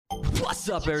What's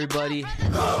up, everybody?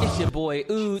 It's your boy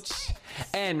Ooch,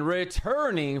 and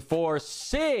returning for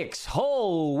 6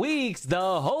 whole weeks, the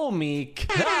homie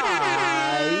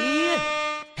Kai,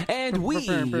 and we.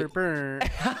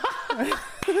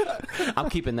 I'm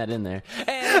keeping that in there,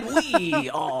 and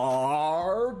we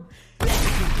are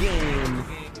back again,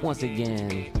 once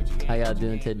again. How y'all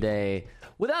doing today?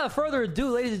 Without further ado,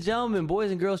 ladies and gentlemen,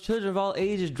 boys and girls, children of all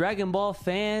ages, Dragon Ball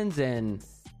fans, and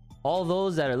all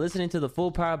those that are listening to the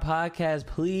Full Power Podcast,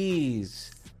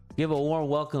 please give a warm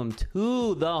welcome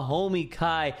to the homie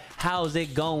Kai. How's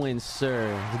it going,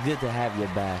 sir? It's good to have you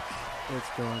back. It's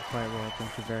going quite well,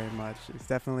 thank you very much. It's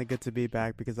definitely good to be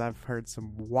back because I've heard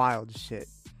some wild shit.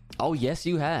 Oh, yes,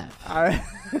 you have.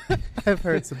 I've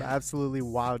heard some absolutely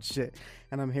wild shit,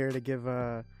 and I'm here to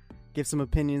give some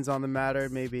opinions on the matter,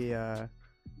 maybe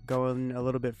going a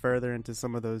little bit further into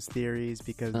some of those theories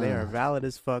because they are valid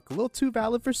as fuck. A little too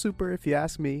valid for Super, if you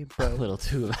ask me. But a little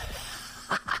too.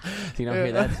 You don't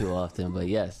hear that too often, but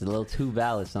yes, a little too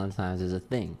valid sometimes is a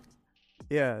thing.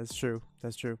 Yeah, it's true.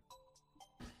 That's true.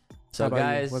 So,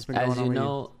 guys, as you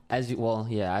know, as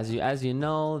you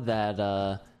know that,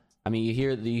 I mean, you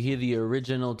hear the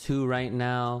original 2 right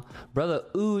now. Brother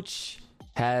Ooch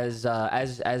has,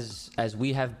 as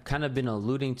we have kind of been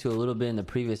alluding to a little bit in the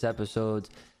previous episodes,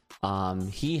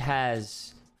 he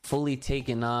has fully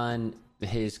taken on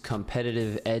his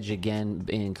competitive edge again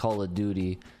in Call of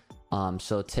Duty.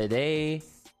 So today,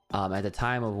 at the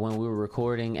time of when we were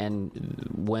recording and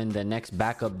when the next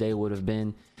backup day would have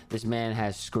been, this man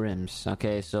has scrims.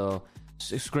 Okay, so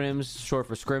scrims, short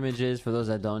for scrimmages, for those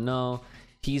that don't know.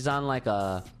 He's on like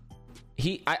I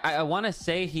want to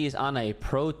say he's on a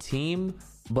pro team,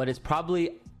 but it's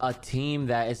probably a team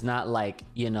that is not like,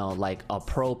 like a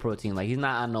pro team. Like, he's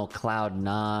not on no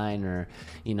Cloud9 or,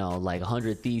 like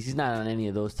 100 Thieves. He's not on any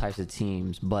of those types of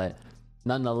teams, but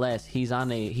nonetheless, he's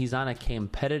on a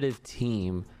competitive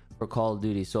team for Call of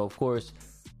Duty. So of course,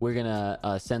 we're gonna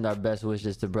send our best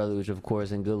wishes to Brother Uch, of course,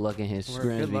 and good luck in his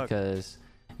scrims, because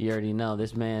you already know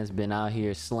this man's been out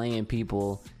here slaying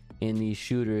people in these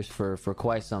shooters for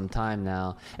quite some time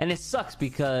now. And it sucks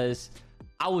because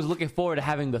I was looking forward to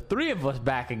having the 3 of us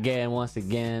back again, once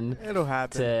again. It'll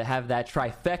happen. To have that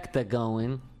trifecta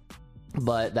going.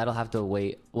 But that'll have to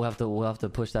wait. We'll have to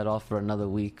push that off for another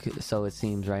week, so it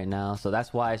seems right now. So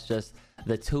that's why it's just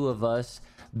the 2 of us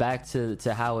back to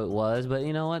how it was. But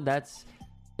you know what?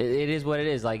 It is what it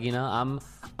is. Like, I'm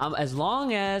as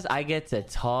long as I get to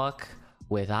talk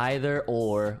with either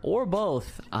or we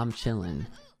I'm chilling.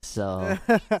 So,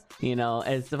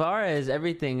 as far as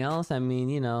everything else, I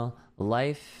mean,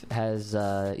 life has,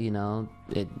 we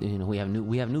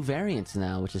have new variants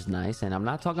now, which is nice. And I'm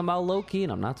not talking about Loki,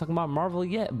 and I'm not talking about Marvel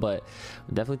yet, but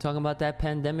I'm definitely talking about that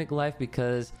pandemic life,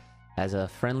 because as a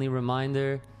friendly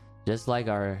reminder, just like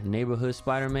our neighborhood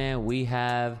Spider-Man, we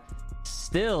have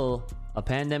still a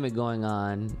pandemic going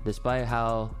on, despite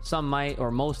how some might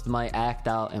or most might act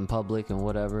out in public and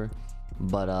whatever.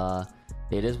 But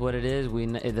it is what it is.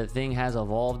 The thing has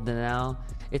evolved now.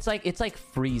 It's like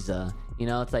Frieza,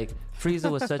 it's like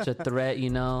Frieza was such a threat,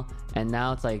 and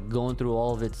now it's like going through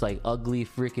all of its like ugly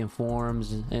freaking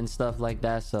forms and stuff like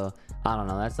that. So I don't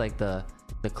know, that's like the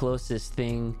closest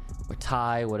thing or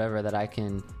tie, whatever, that I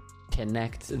can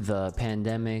connect the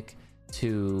pandemic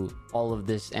to all of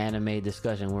this anime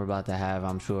discussion we're about to have,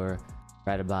 I'm sure,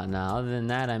 right about now. Other than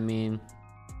that, I mean,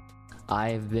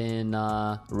 I've been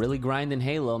really grinding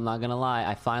Halo, I'm not gonna lie.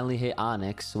 I finally hit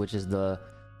Onyx, which is the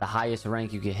highest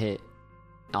rank you can hit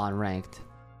on ranked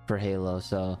for Halo.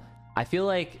 So I feel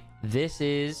like this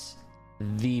is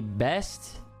the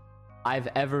best I've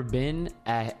ever been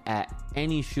at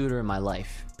any shooter in my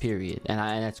life, period. And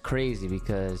that's crazy,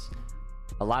 because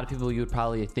a lot of people, you would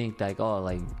probably think like, oh,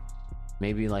 like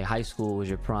maybe like high school was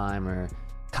your prime or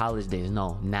college days.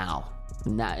 No, now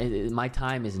my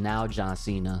time is now, John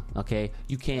Cena. Okay,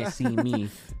 you can't see me.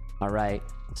 All right,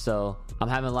 so I'm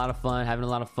having a lot of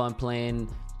fun playing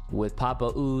with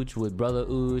Papa Ooch, with Brother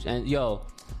Ooch. And yo,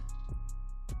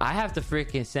 I have to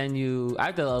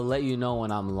let you know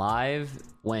when I'm live,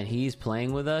 when he's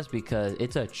playing with us, because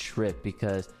it's a trip,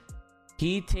 because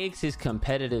he takes his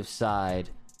competitive side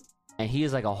and he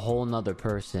is like a whole nother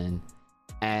person.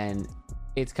 And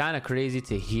it's kind of crazy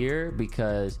to hear,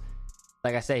 because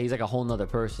like I say, he's like a whole nother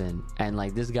person, and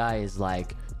like this guy is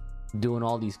like doing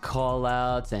all these call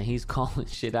outs, and he's calling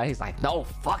shit out. He's like, no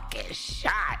fucking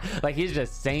shot, like he's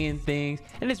just saying things,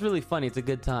 and it's really funny. It's a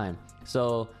good time.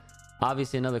 So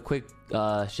obviously, another quick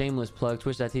shameless plug,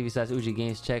 twitch.tv/Uji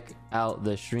Games. Check out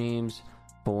the streams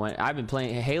for when I've been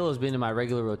playing. Halo's been in my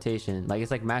regular rotation. Like,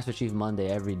 it's like Master Chief Monday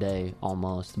every day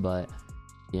almost, but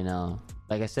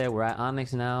like I said, we're at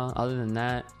Onyx now. Other than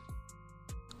that,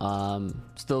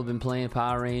 still been playing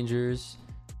Power Rangers.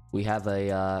 We have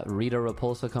a Rita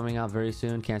Repulsa coming out very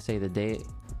soon. Can't say the date,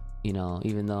 you know,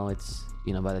 even though it's,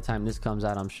 you know, by the time this comes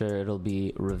out, I'm sure it'll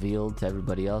be revealed to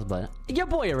everybody else, but your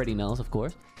boy already knows, of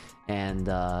course. And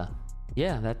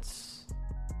yeah, that's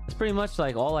pretty much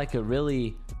like all I could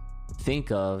really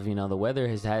think of. You know, the weather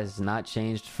has not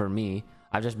changed for me.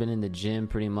 I've just been in the gym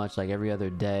pretty much like every other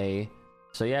day.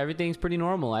 So yeah, everything's pretty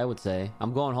normal, I would say.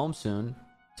 I'm going home soon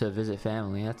to visit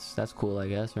family. That's cool, I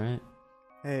guess, right?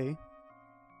 Hey.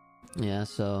 Yeah,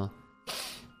 so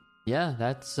yeah,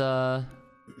 that's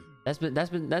been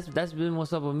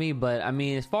what's up with me. But I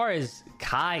mean, as far as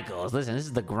Kai goes, listen, this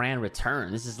is the grand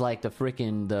return. This is like the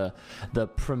freaking the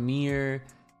premiere,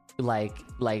 like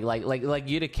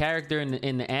you're the character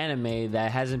in the anime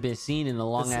that hasn't been seen in a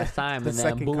long ass time, and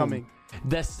then boom, coming.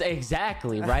 That's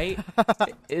exactly right.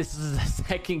 This is the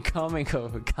second coming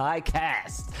of Kai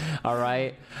Cast. All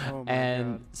right,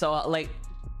 and God. So like,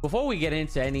 before we get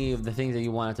into any of the things that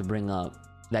you wanted to bring up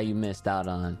that you missed out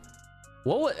on,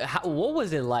 what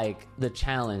was it like, the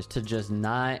challenge to just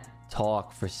not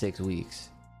talk for 6 weeks?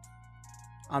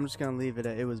 I'm just gonna leave it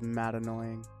at, it was mad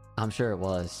annoying. I'm sure it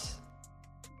was.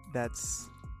 That's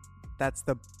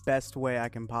the best way I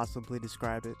can possibly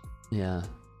describe it. Yeah.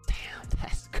 Damn,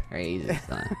 that's crazy,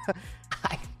 son.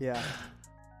 Yeah.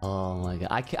 Oh my God.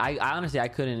 I honestly, I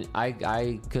couldn't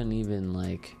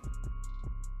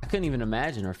even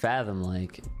imagine or fathom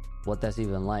like what that's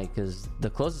even like, because the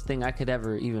closest thing I could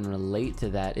ever even relate to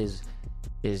that is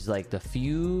like the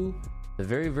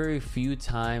very, very few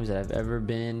times that I've ever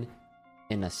been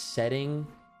in a setting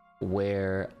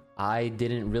where I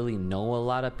didn't really know a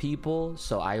lot of people,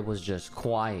 so I was just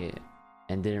quiet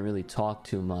and didn't really talk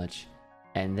too much.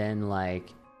 And then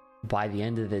like by the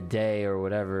end of the day or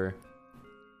whatever,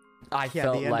 I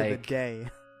felt like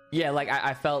yeah, like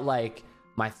I felt like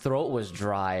my throat was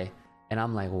dry, and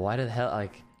I'm like, why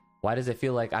does it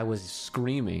feel like I was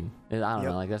screaming? I don't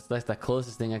know, like that's the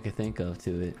closest thing I could think of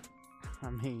to it. I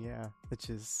mean, yeah, which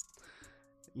is,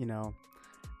 you know,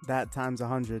 that times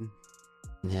 100.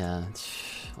 Yeah.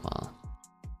 Well,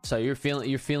 so you're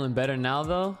feeling better now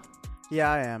though? Yeah,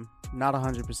 I am. Not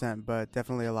 100%, but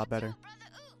definitely a lot better.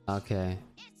 Okay.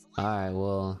 All right.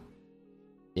 Well,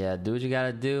 yeah, do what you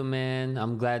gotta do, man.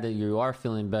 I'm glad that you are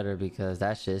feeling better, because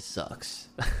that shit sucks.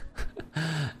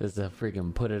 Just to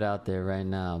freaking put it out there right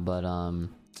now. But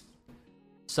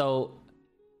so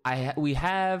we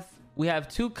have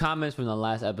 2 comments from the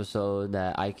last episode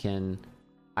that I can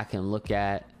look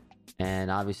at and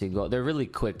obviously go. They're really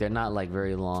quick. They're not like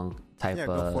very long type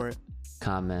of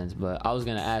comments. But I was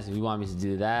gonna ask if you want me to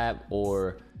do that,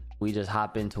 or we just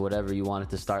hop into whatever you wanted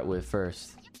to start with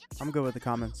first. I'm good with the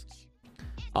comments.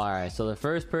 All right, so the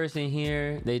first person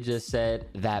here, they just said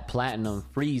that Platinum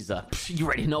Frieza. You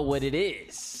already know what it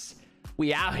is.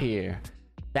 We out here.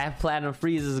 That Platinum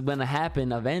Frieza is gonna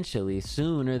happen eventually,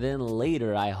 sooner than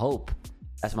later. I hope.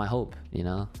 That's my hope. You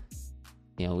know,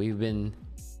 we've been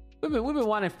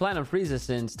wanting Platinum Frieza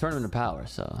since Tournament of Power.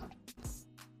 So,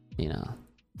 you know,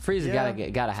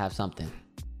 Frieza gotta have something.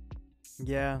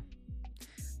 Yeah,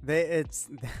 they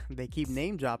keep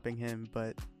name dropping him,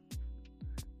 but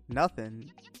nothing.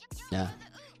 Yeah,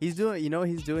 he's doing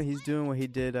what he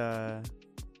did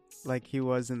like he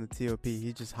was in the TOP.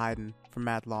 He's just hiding for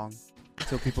mad long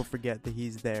so people forget that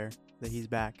he's there, that he's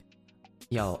back.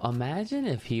 Yo, imagine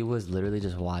if he was literally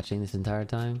just watching this entire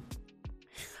time.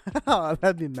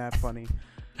 That'd be mad funny.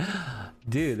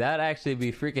 Dude, that'd actually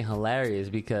be freaking hilarious,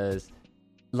 because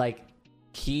but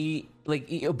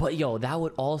that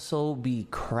would also be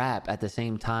crap at the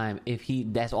same time if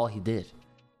that's all he did.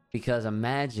 Because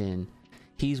imagine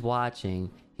he's watching,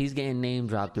 he's getting name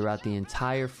dropped throughout the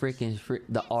entire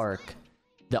the arc.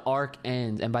 The arc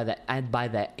ends, and by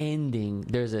the ending,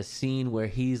 there's a scene where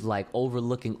he's like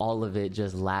overlooking all of it,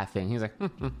 just laughing. He's like,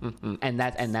 and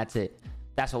that's it.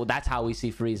 That's how we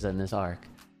see Frieza in this arc.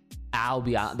 Oh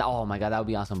my God, that would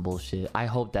be awesome bullshit. I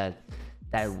hope that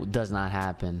does not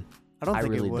happen. I don't think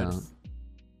really it would. Don't.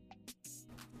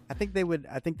 I think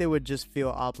they would just feel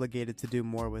obligated to do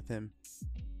more with him.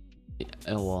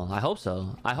 Well, I hope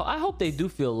so. I hope they do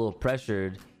feel a little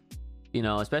pressured, you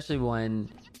know, especially when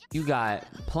you got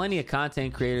plenty of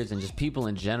content creators and just people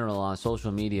in general on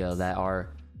social media that are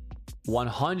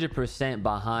 100%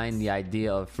 behind the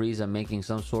idea of Frieza making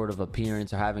some sort of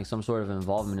appearance or having some sort of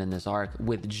involvement in this arc,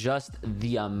 with just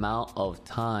the amount of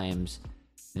times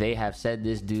they have said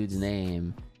this dude's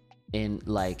name in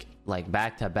like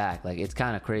back to back. Like, it's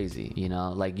kind of crazy, you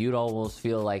know, like you'd almost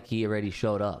feel like he already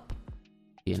showed up.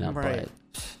 You know, right.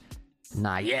 But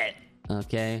not yet.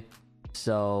 Okay,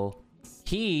 so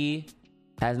he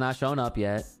has not shown up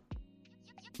yet,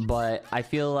 but I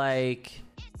feel like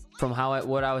from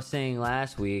what I was saying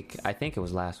last week, I think it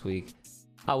was last week,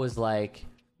 I was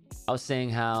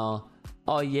saying how,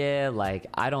 oh yeah, like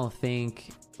I don't think,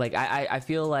 like I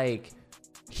feel like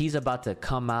he's about to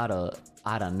come out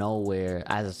of nowhere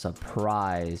as a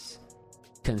surprise,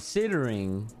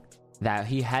 considering that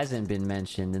he hasn't been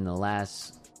mentioned in the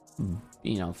last,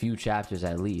 few chapters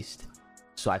at least.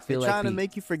 So I feel they're like trying to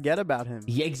make you forget about him.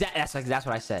 Yeah, exactly. That's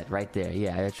what I said right there.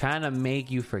 Yeah, they're trying to make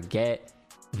you forget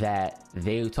that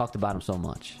they talked about him so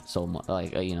much,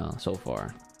 like so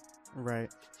far. Right.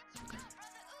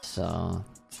 So,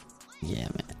 yeah,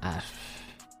 man.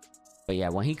 But yeah,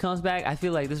 when he comes back, I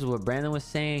feel like this is what Brandon was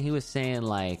saying. He was saying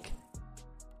like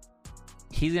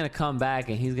he's gonna come back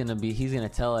and he's gonna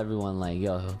tell everyone like,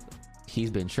 yo, he's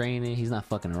been training. He's not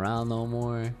fucking around no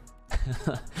more.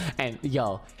 And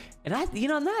now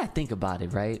that I think about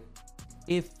it, right?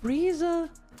 If Frieza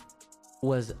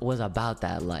was about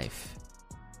that life,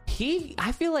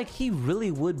 I feel like he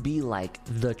really would be like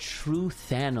the true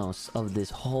Thanos of this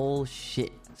whole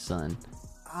shit, son.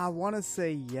 I want to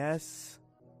say yes.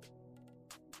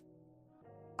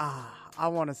 I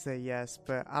want to say yes,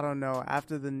 but I don't know.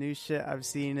 After the new shit I've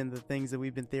seen and the things that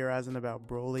we've been theorizing about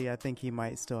Broly, I think he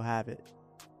might still have it.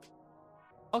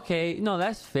 Okay, no,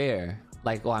 that's fair.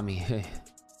 Like, well, I mean,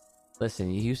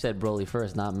 listen, you said Broly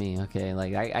first, not me. Okay,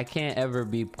 like I can't ever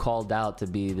be called out to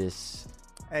be this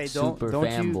super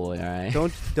fanboy. All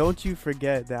right, don't you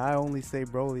forget that I only say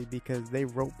Broly because they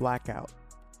wrote Blackout.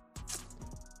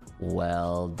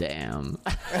 Well, damn.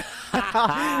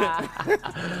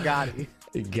 Got him.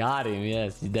 Got him.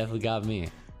 Yes, you definitely got me.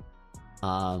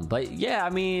 But yeah, I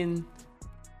mean,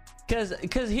 because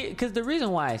the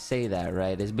reason why I say that,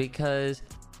 right, is because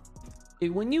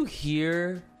when you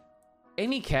hear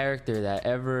any character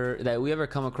that we ever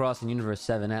come across in Universe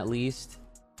 7, at least,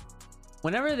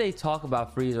 whenever they talk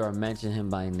about Frieza or mention him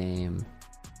by name,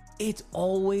 it's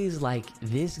always like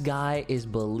this guy is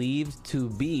believed to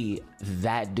be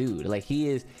that dude. Like he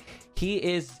is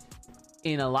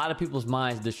in a lot of people's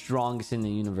minds the strongest in the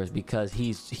universe because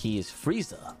he is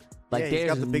Frieza. Like, he's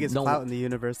got the biggest clout in the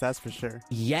universe, that's for sure.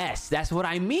 Yes, that's what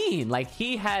I mean. Like,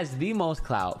 he has the most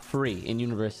clout free in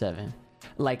Universe 7.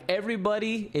 Like,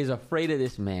 everybody is afraid of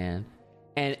this man,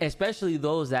 and especially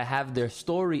those that have their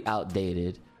story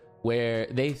outdated, where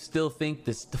they still think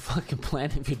the fucking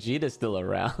planet Vegeta's still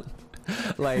around.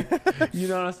 Like, you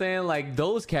know what I'm saying? Like,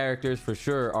 those characters for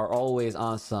sure are always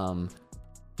on some,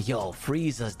 yo,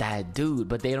 Frieza's that dude,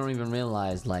 but they don't even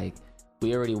realize, like,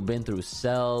 we already been through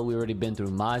Cell, we already been through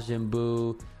Majin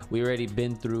Buu, we already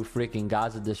been through freaking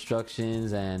Gods of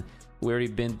Destructions, and we already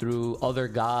been through other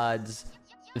gods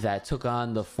that took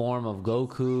on the form of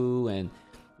Goku, and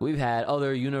we've had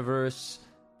other universe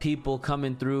people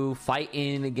coming through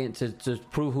fighting again to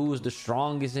prove who's the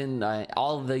strongest in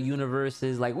all of the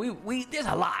universes. Like, we there's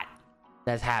a lot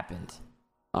that's happened.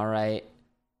 All right.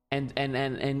 And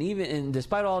even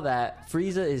despite all that,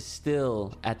 Frieza is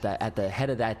still at the head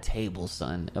of that table,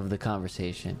 son, of the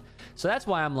conversation. So that's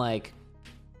why I'm like,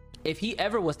 if he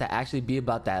ever was to actually be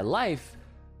about that life,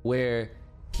 where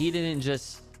he didn't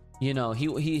just, he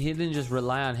didn't just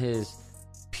rely on his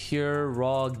pure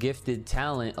raw gifted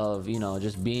talent of,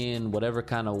 just being whatever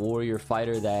kind of warrior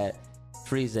fighter that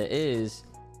Frieza is,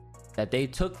 that they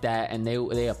took that and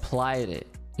they applied it,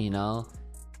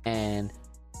 and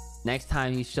next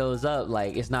time he shows up,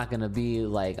 like, it's not gonna be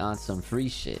like on some free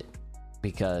shit,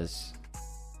 because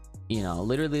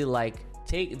literally, like,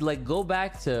 go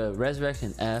back to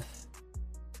Resurrection F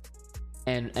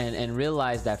and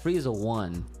realize that Frieza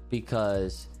won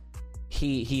because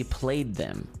he played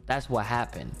them. That's what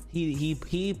happened.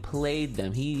 He played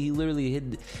them. He literally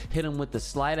hit him with the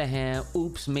sleight of hand.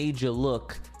 Oops, made you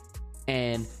look.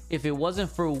 And if it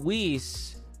wasn't for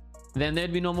Whis, then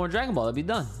there'd be no more Dragon Ball. It'd be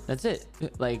done. That's it.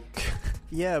 Like,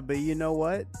 yeah, but you know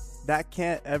what? That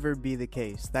can't ever be the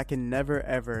case. That can never,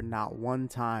 ever, not one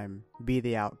time, be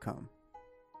the outcome.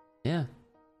 Yeah.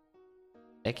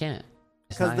 It can't.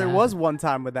 Because there was one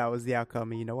time where that was the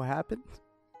outcome, and you know what happened?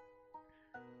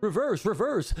 Reverse.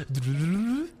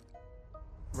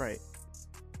 Right.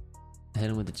 Hit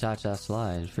him with the cha-cha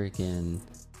slide. Freaking.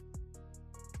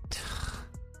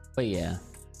 But yeah.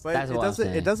 But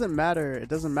it doesn't matter. It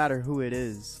doesn't matter who it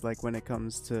is. Like, when it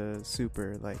comes to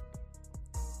Super, like,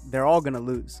 they're all gonna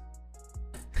lose.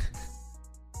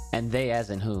 And they, as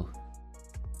in who?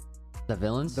 The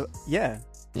villains? Yeah,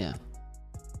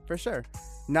 for sure.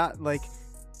 Not like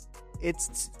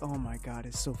it's. Oh my god,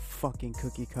 it's so fucking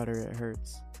cookie cutter. It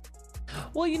hurts.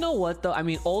 Well, you know what though? I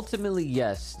mean, ultimately,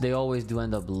 yes, they always do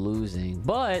end up losing,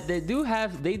 but they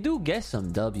do get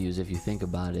some W's if you think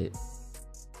about it.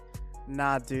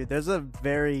 Nah, dude, there's a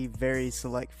very, very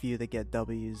select few that get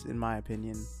W's, in my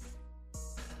opinion.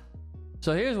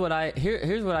 So here's what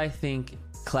I think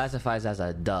classifies as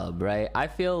a dub, right? I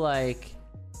feel like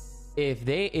if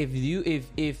that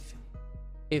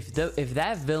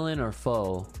villain or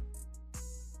foe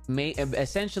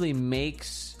essentially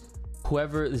makes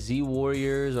whoever Z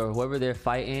Warriors or whoever they're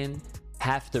fighting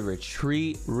have to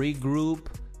retreat, regroup,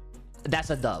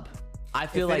 that's a dub. I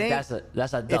feel like that's a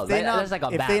dub. That's like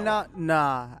a battle. If they not,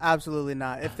 nah, absolutely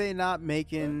not. If they not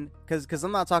making, because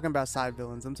I'm not talking about side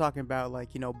villains. I'm talking about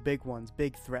like, you know, big ones,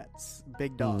 big threats,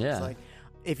 big dogs. Yeah. Like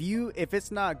if it's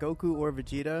not Goku or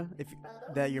Vegeta,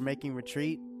 that you're making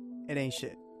retreat, it ain't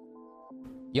shit.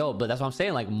 Yo, but that's what I'm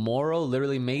saying. Like Moro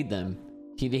literally made them.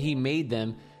 He made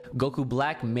them. Goku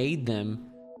Black made them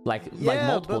like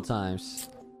multiple times.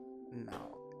 No.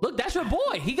 Look, that's your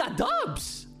boy. He got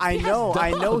dubs. I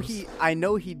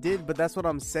know he did, but that's what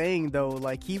I'm saying though.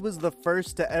 Like he was the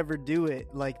first to ever do it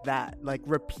like that. Like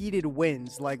repeated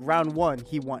wins. Like round 1,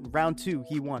 he won. Round 2,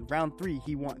 he won. Round 3,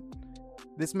 he won.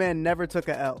 This man never took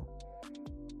a L.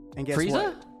 And guess Frieza?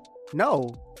 what?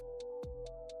 No.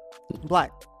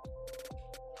 Black.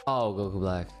 Oh, Goku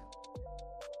Black.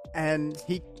 And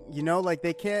he, you know, like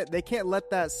they can't let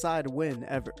that side win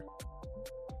ever.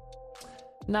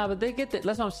 Nah, but they get that's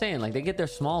what I'm saying. Like they get their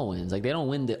small wins. Like they don't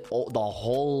win the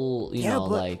whole, you know,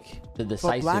 like the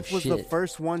decisive shit. But Black was the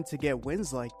first one to get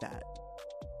wins like that.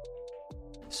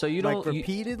 So you don't like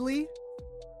repeatedly.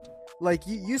 Like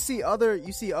you see other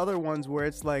ones where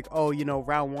it's like, oh, you know,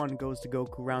 round 1 goes to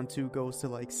Goku, round 2 goes to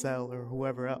like Cell or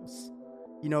whoever else.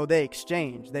 You know, they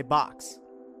exchange, they box.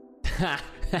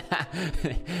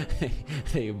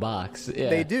 They box. Yeah.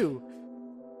 They do.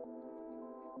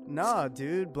 Nah,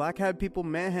 dude. Black had people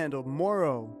manhandled.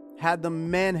 Moro had them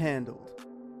manhandled.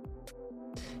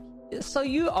 So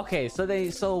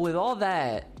so with all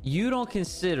that, you don't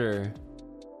consider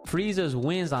Frieza's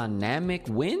wins on Namek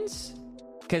wins?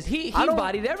 Because he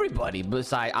bodied everybody.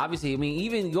 Besides, obviously, I mean,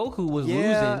 even Goku was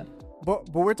losing. But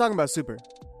we're talking about Super.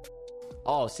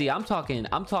 Oh, see, I'm talking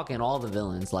all the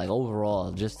villains, like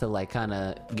overall, just to like kind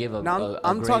of give I'm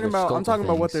talking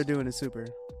about what they're doing in Super.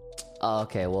 Oh,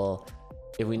 okay, well,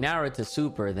 if we narrow it to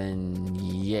Super, then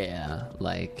yeah,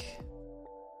 like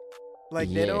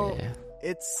they don't.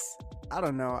 It's I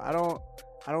don't know. I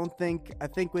don't think. I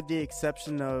think with the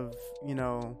exception of, you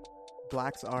know,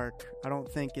 Black's arc, I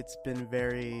don't think it's been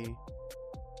very.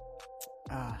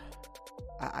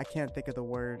 I can't think of the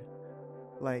word.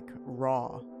 Like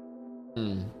raw.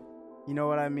 You know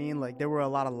what I mean? Like there were a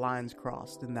lot of lines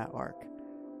crossed in that arc.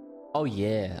 Oh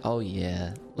yeah.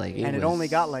 Like it only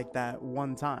got like that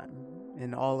one time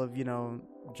in all of, you know,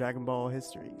 Dragon Ball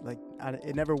history. Like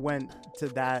it never went to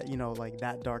that, you know, like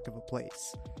that dark of a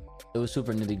place. It was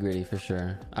super nitty gritty for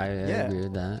sure. I agree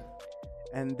with that.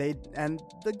 And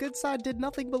the good side did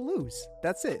nothing but lose.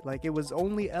 That's it. Like it was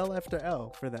only L after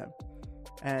L for them.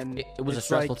 And it was a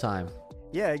stressful time.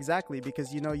 Yeah, exactly.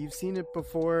 Because, you know, you've seen it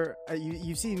before.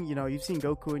 You've seen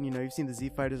Goku and, you know, you've seen the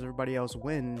Z Fighters, everybody else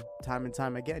win time and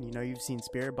time again. You know, you've seen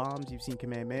Spirit Bombs, you've seen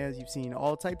Kamehamehas, you've seen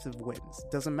all types of wins.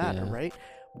 Doesn't matter, right?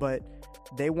 But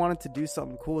they wanted to do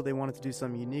something cool. They wanted to do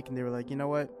something unique. And they were like, you know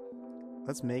what?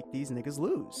 Let's make these niggas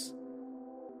lose.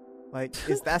 Like,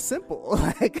 it's that simple.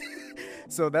 Like,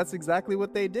 so that's exactly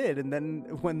what they did. And then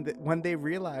when they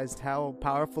realized how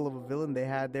powerful of a villain they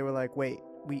had, they were like, wait.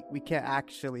 We can't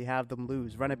actually have them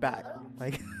lose. Run it back.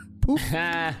 Like, poof.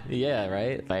 Yeah,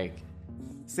 right? Like,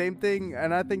 same thing.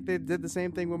 And I think they did the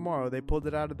same thing with Moro. They pulled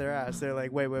it out of their ass. They're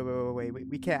like, wait.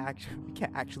 We can't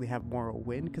actually have Moro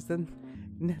win, because then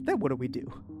what do we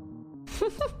do?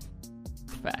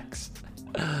 Facts.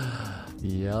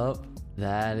 Yup.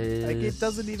 That is like, it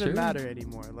doesn't even true. matter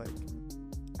anymore. Like,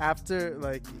 after,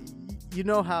 like, you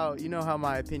know how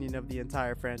my opinion of the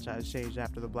entire franchise changed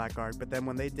after the Black arc, but then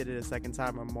when they did it a second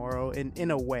time on Moro,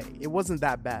 in a way, it wasn't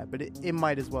that bad, but it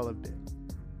might as well have been.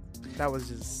 That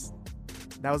was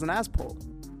an ass pull.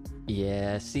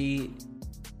 Yeah, see,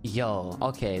 yo,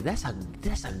 okay, that's a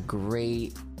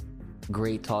great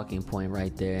talking point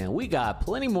right there, and we got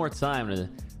plenty more time to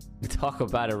talk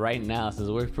about it right now since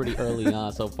we're pretty early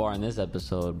on so far in this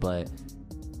episode, but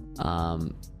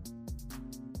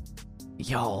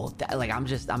yo, I'm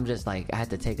just like, I had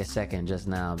to take a second just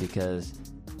now because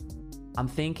I'm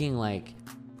thinking, like,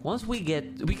 once we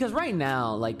get, because right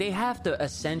now, like, they have to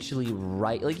essentially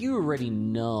write, like, you already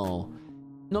know,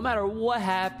 no matter what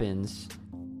happens,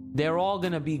 they're all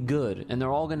gonna be good and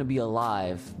they're all gonna be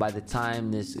alive by the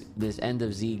time this end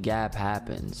of Z gap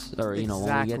happens, or you know,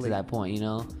 when we get to that point, you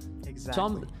know.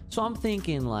 Exactly. So I'm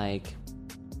thinking like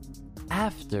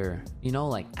after, you know,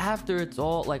 like after it's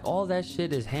all like all that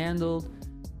shit is handled,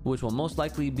 which will most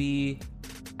likely be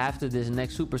after this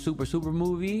next super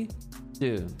movie,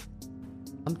 dude.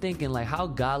 I'm thinking like how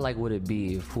godlike would it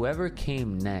be if whoever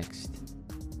came next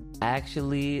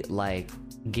actually like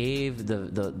gave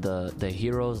the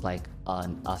heroes like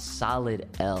a solid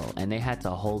L, and they had to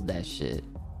hold that shit,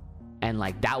 and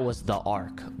like that was the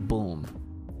arc, boom,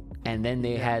 and then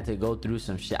they had to go through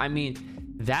some shit. I mean,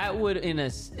 that would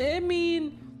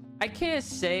I can't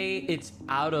say it's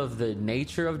out of the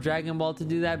nature of Dragon Ball to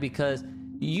do that, because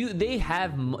they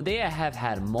have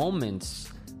had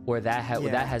moments where that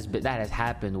has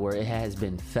happened, where it has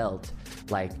been felt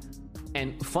like,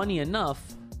 and funny enough,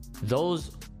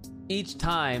 those each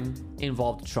time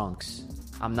involved Trunks.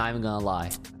 I'm not even gonna lie.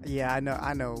 Yeah, I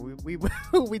know. We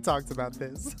we talked about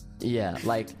this. Yeah,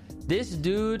 like this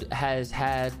dude has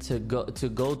had to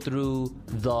go through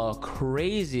the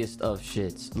craziest of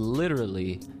shits,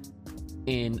 literally,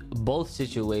 in both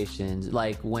situations.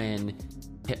 Like when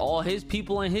all his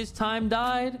people in his time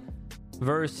died,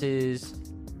 versus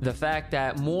the fact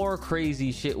that more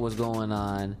crazy shit was going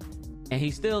on, and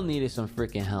he still needed some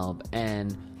freaking help,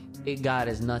 and it got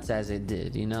as nuts as it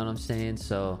did. You know what I'm saying?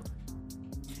 So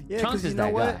yeah, Trunks is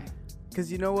that guy.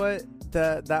 Because you know what,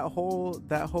 that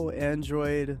whole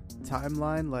Android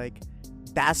timeline, like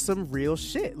that's some real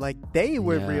shit. Like they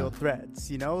were real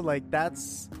threats. You know, like I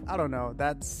don't know.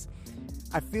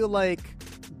 I feel like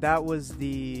that was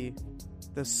the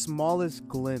smallest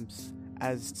glimpse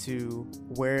as to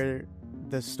where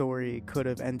the story could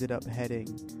have ended up heading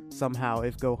somehow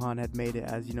if Gohan had made it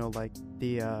as, you know, like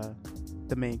the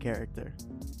main character.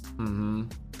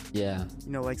 Yeah,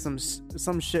 you know, like some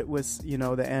shit with, you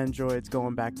know, the androids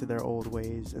going back to their old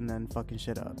ways and then fucking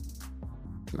shit up.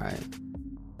 Right.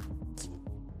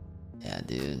 Yeah,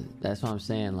 dude, that's what I'm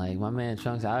saying. Like my man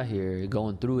Trunks out here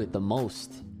going through it the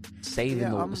most,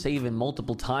 saving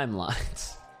multiple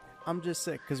timelines. I'm just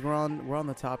sick because we're on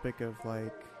the topic of,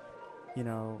 like, you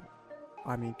know,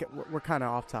 I mean, we're kind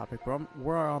of off topic, but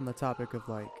we're on the topic of,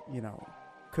 like, you know,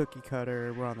 cookie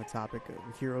cutter. We're on the topic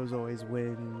of heroes always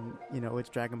win. You know, it's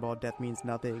Dragon Ball. Death means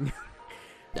nothing.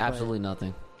 Absolutely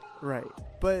nothing. Right.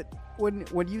 But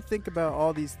when you think about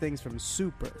all these things from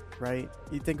Super, right?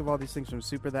 You think of all these things from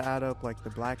Super that add up, like the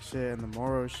black shit and the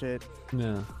Moro shit.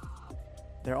 Yeah.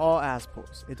 They're all ass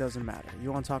pulls. It doesn't matter.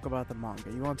 You want to talk about the manga.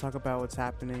 You want to talk about what's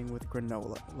happening with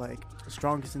Granola. Like,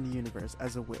 strongest in the universe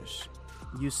as a wish.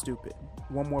 You stupid.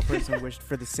 One more person wished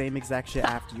for the same exact shit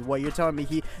after you. What, you're telling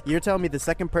me the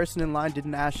second person in line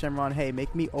didn't ask Shenron, hey,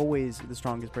 make me always the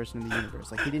strongest person in the universe?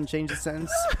 Like, he didn't change the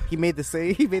sentence. He made the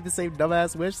same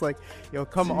dumbass wish. Like, yo,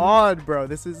 come on, bro.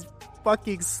 This is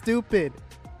fucking stupid.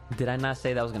 Did I not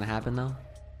say that was gonna happen though?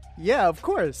 Yeah, of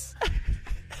course.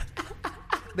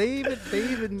 They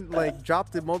even like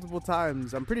dropped it multiple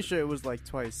times. I'm pretty sure it was like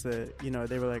twice that, you know,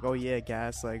 they were like, oh yeah,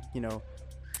 Gas, like, you know,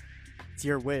 it's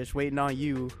your wish, waiting on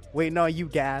you,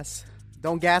 Gas.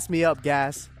 Don't gas me up,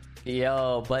 Gas.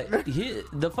 Yo, but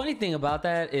the funny thing about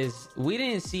that is we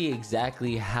didn't see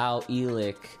exactly how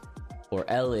Elic, or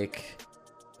Elic,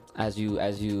 as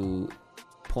you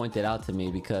pointed out to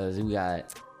me, because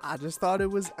I just thought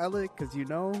it was Elic because, you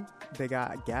know, they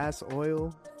got gas,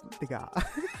 oil, they got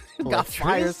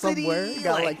fire somewhere,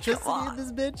 got electricity in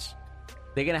this bitch.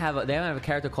 They're gonna have a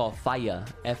character called Faya,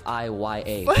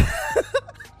 F-I-Y-A.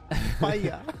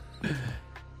 Fire.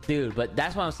 Dude, but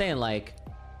that's what I'm saying. Like,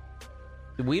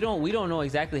 we don't know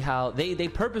exactly how they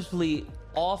purposefully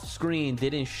off screen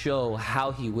didn't show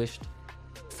how he wished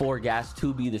for Gas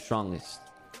to be the strongest.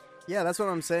 Yeah, that's what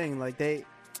I'm saying. Like,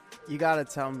 you gotta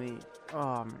tell me.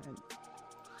 Oh man,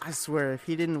 I swear, if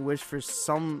he didn't wish for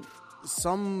some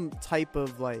type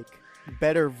of like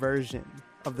better version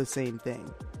of the same thing,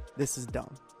 this is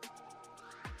dumb.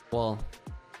 Well,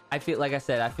 I feel like that's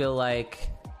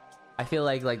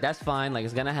fine. Like,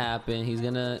 it's gonna happen. He's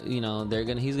gonna, you know,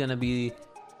 he's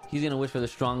gonna wish for the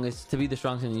strongest, to be the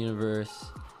strongest in the universe,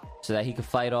 so that he could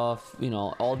fight off, you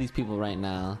know, all these people right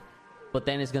now. But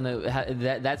then it's gonna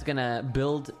that's gonna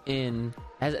build in,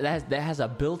 that has a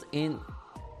built-in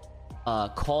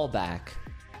callback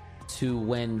to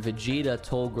when Vegeta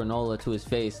told Granola to his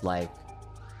face, like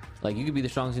you could be the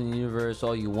strongest in the universe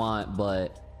all you want,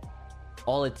 but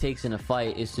all it takes in a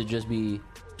fight is to just be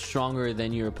stronger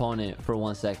than your opponent for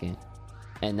 1 second,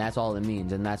 and that's all it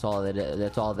means, and that's all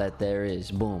that there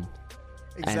is. Boom.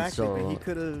 Exactly, so, but he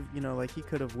could have, he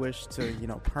could have wished to,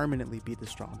 permanently be the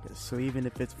strongest. So even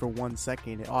if it's for 1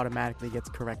 second, it automatically gets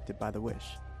corrected by the wish.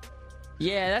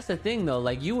 yeah, that's the thing though.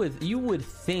 Like you would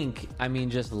think, I mean,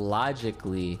 just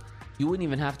logically, you wouldn't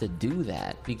even have to do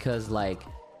that, because like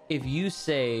if you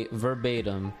say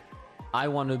verbatim, I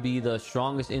want to be the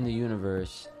strongest in the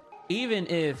universe, even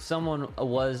if someone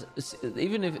else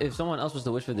was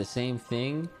to wish for the same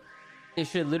thing, it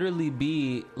should literally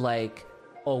be like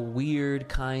a weird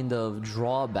kind of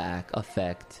drawback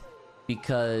effect,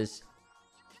 because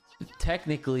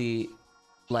technically,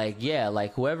 like, yeah,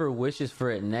 like whoever wishes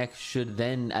for it next should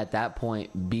then at that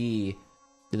point be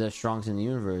the strongest in the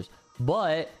universe.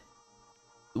 But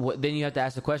then you have to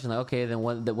ask the question, like, okay, then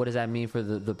what does that mean for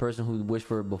the person who wished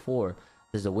for it before?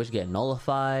 Does the wish get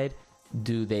nullified?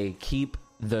 Do they keep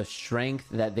the strength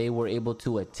that they were able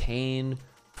to attain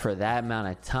for that amount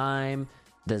of time?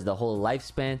 Does the whole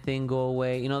lifespan thing go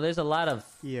away? There's a lot of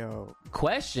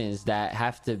questions that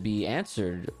have to be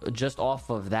answered just off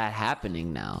of that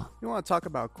happening now. You want to talk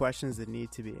about questions that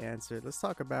need to be answered? Let's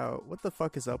talk about what the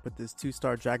fuck is up with this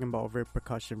 2-star Dragon Ball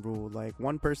repercussion rule. Like,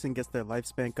 one person gets their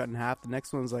lifespan cut in half, the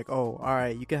next one's like, oh, all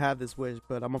right, you can have this wish,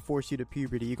 but I'm gonna force you to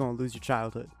puberty. You're gonna lose your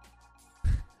childhood.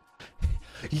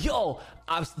 Yo,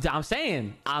 I'm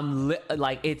saying,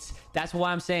 that's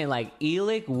why I'm saying, like,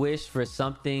 Elik wished for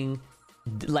something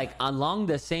like along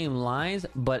the same lines,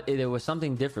 but there was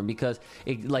something different, because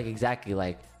exactly,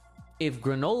 like, if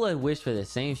Granola wished for the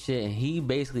same shit and he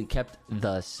basically kept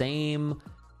the same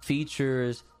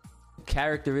features,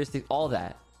 characteristics, all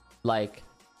that, like,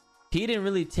 he didn't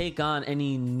really take on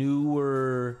any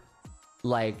newer,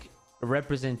 like,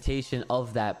 representation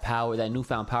of that power, that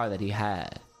newfound power that he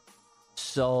had.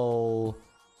 So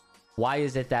why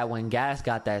is it that when Gas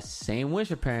got that same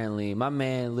wish, apparently my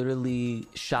man literally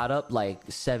shot up like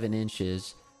 7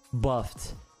 inches,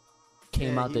 buffed,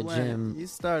 came out the gym. He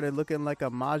started looking like a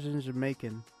Majin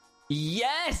Jamaican.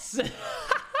 Yes.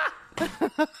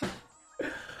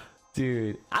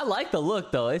 Dude, I like the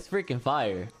look though. It's freaking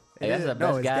fire. Like, that's the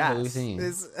best Gas that we've seen.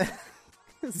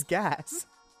 It's Gas.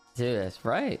 Dude, that's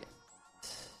right.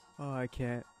 Oh, I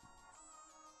can't.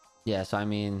 Yeah, so I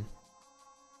mean,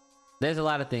 there's a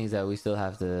lot of things that we still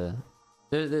have to.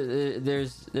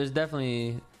 There's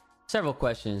definitely several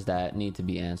questions that need to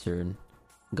be answered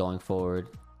going forward,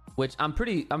 which I'm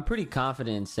pretty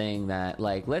confident in saying that.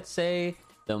 Like, let's say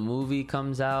the movie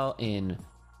comes out in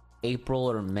April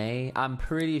or May, I'm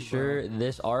pretty sure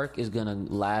this arc is gonna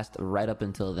last right up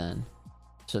until then.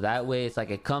 So that way, it's like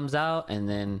it comes out, and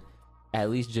then at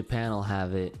least Japan will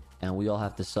have it, and we all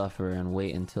have to suffer and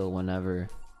wait until whenever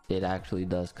it actually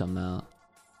does come out.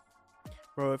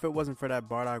 Bro, if it wasn't for that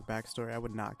Bardock backstory, I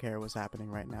would not care what's happening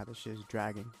right now. This shit is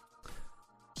dragging.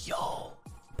 Yo,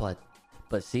 but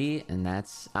see, and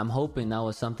I'm hoping that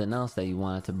was something else that you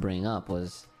wanted to bring up,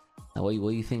 was what do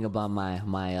you think about my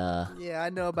Yeah, I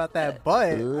know about that,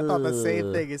 but I thought the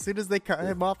same thing. As soon as they cut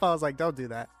him off, I was like, don't do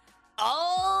that.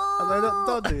 Oh, I was like,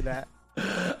 don't do that.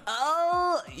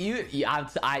 Oh, you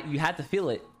had to feel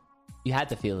it. You had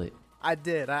to feel it. I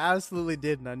did. I absolutely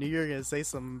did. And I knew you were going to say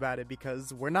something about it,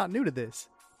 because we're not new to this.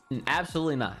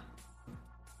 Absolutely not.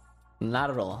 Not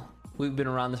at all. We've been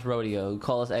around this rodeo.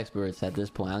 Call us experts at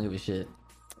this point. I don't give a shit.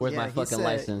 Where's my fucking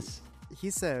license? He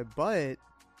said, but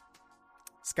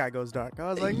Sky Goes Dark. I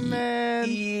was like, man.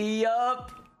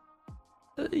 Yup.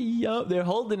 They're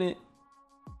holding it.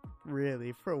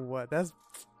 Really? For what? That's...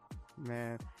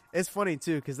 Man. It's funny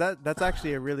too, because that's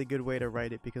actually a really good way to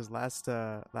write it, because last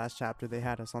chapter they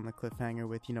had us on the cliffhanger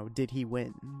with, did he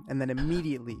win? And then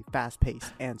immediately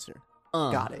fast-paced answer.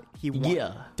 Got it. He won.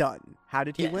 Yeah. Done. How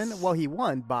did he win? Well, he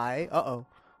won by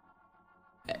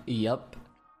Yep.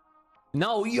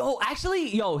 No, Naito actually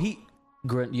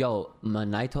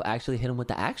hit him with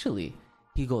the actually.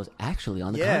 He goes, actually,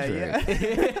 on the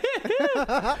contrary.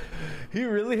 Yeah. He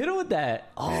really hit him with that.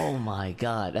 Oh my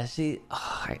god. That shit.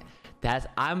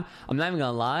 I'm not even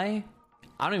gonna lie,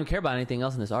 I don't even care about anything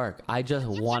else in this arc. I just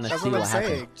want to see what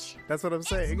happens. That's what I'm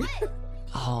saying.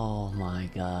 Oh my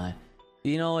god.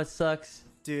 You know what sucks?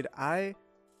 Dude,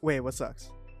 wait, what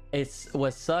sucks?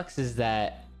 What sucks is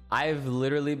that I've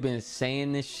literally been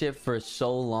saying this shit for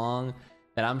so long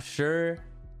that I'm sure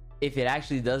if it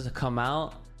actually does come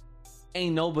out,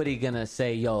 ain't nobody gonna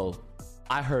say, yo,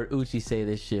 I heard Uchi say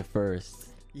this shit first.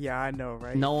 Yeah, I know,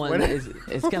 right? No one is.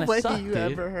 It's gonna suck, dude. When you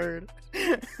ever heard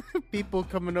people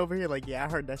coming over here like, yeah, I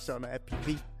heard that shit on the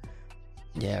FPV.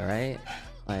 Yeah, right.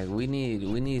 Like, we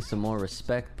need some more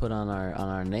respect put on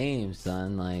our names,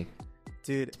 son. Like,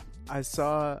 dude, I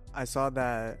saw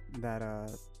that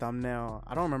thumbnail.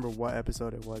 I don't remember what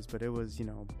episode it was, but it was,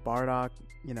 Bardock,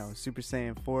 Super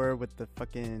Saiyan 4 with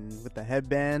the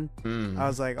headband. I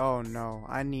was like, oh no,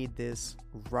 I need this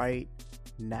right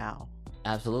now.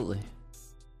 Absolutely.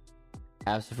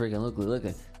 Absolutely.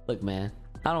 Look, man.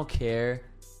 I don't care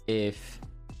if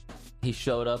he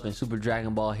showed up in Super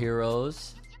Dragon Ball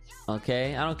Heroes.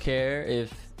 Okay? I don't care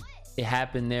if it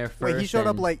happened there first. Wait, he showed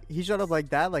up like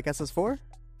that, like SS4?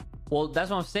 Well, that's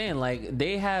what I'm saying. Like,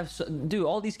 they have, dude,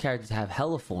 all these characters have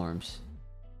hella forms.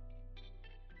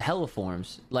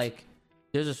 Like,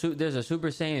 there's a Super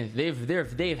Saiyan.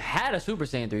 They've had a Super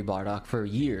Saiyan 3 Bardock for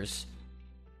years.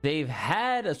 They've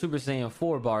had a Super Saiyan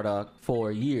 4 Bardock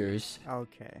for years.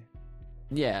 Okay.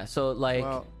 Yeah, so like,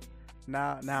 well,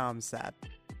 now I'm sad.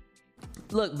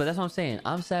 Look, but that's what I'm saying.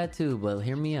 I'm sad too, but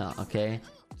hear me out, okay?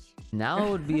 Now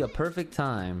would be a perfect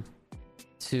time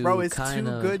to Bro, it's too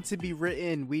good to be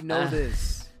written. We know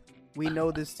this. We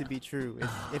know this to be true.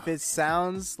 If it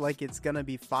sounds like it's gonna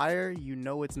be fire, you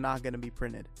know it's not gonna be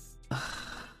printed.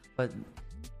 But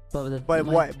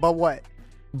what?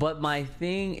 But my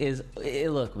thing is,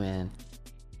 look, man.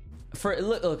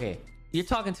 Okay, you're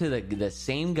talking to the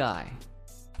same guy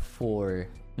for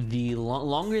the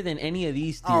longer than any of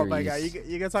these theories. Oh my god,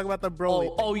 you gonna talk about the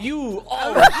Broly? You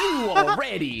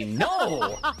already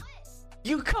know.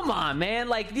 You come on, man.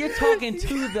 Like, you're talking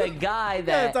to the guy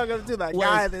that talking to the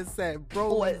guy that said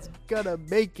Broly's gonna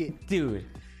make it, dude.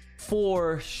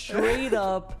 For straight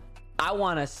up, I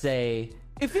want to say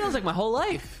it feels like my whole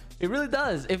life. It really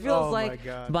does. It feels like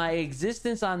my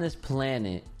existence on this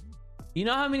planet. You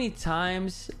know how many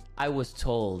times I was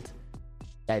told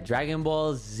that Dragon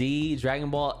Ball Z, Dragon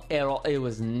Ball, it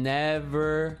was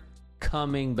never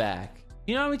coming back?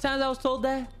 You know how many times I was told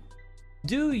that?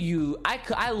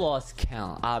 I lost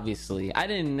count, obviously. I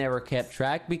never kept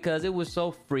track because it was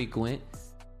so frequent.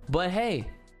 But hey,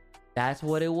 that's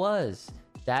what it was.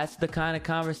 That's the kind of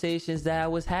conversations that I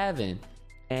was having.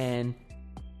 And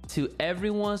to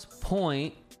everyone's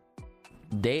point,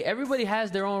 everybody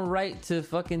has their own right to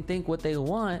fucking think what they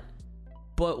want.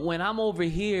 But when I'm over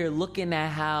here looking at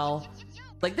how,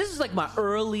 like, this is like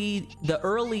the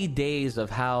early days of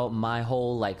how my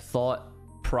whole like thought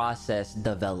process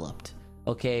developed.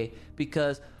 Okay,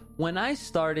 because when I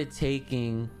started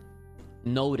taking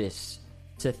notice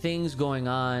to things going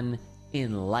on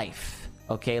in life,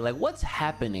 okay, like what's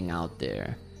happening out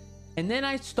there, and then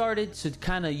I started to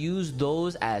kind of use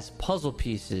those as puzzle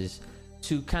pieces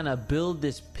to kind of build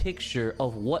this picture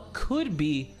of what could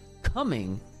be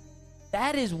coming.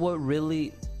 That is what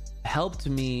really helped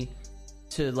me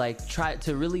to like try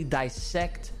to really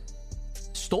dissect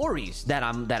stories that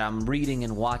I'm reading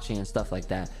and watching and stuff like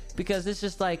that. Because it's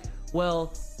just like,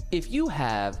 well, if you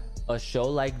have a show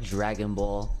like Dragon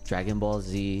Ball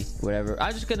Z, whatever,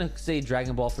 I'm just gonna say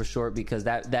Dragon Ball for short because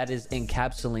that is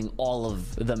encapsulating all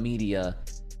of the media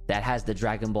that has the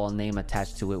Dragon Ball name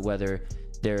attached to it, whether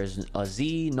there's a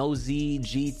Z, no Z,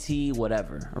 GT,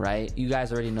 whatever, right? You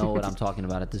guys already know what I'm talking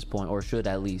about at this point, or should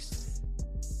at least.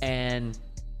 And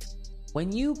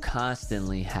when you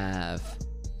constantly have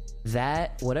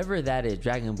that, whatever that is,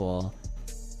 Dragon Ball,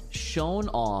 shown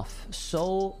off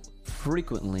so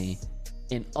frequently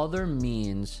in other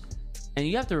means, and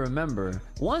you have to remember,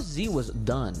 once Z was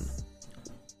done,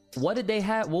 what did they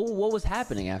have? What was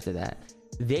happening after that?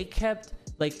 They kept,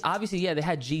 like, obviously, yeah, they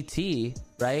had GT,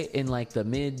 right, in like the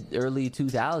early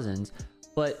 2000s,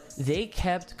 but they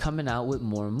kept coming out with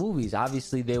more movies.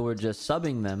 Obviously, they were just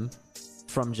subbing them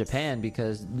from Japan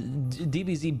because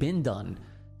DBZ been done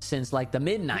since like the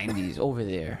mid 90s over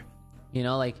there. You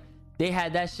know, like, they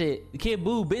had that shit. Kid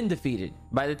Buu been defeated.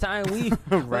 By the time we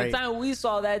by the time we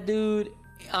saw that dude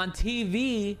on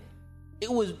TV,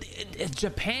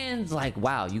 Japan's like,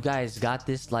 wow, you guys got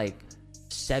this like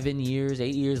 8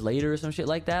 years later or some shit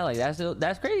like that. Like,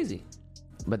 that's crazy.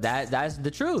 But that's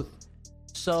the truth.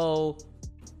 So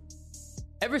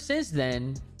ever since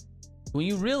then, when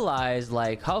you realize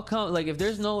like how come, like, if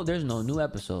there's no new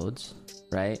episodes,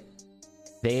 right?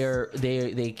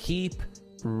 They keep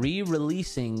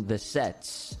re-releasing the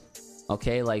sets.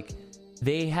 Okay, like,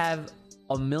 they have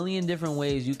a million different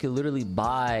ways you could literally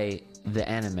buy the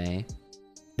anime.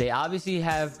 They obviously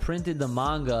have printed the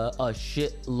manga a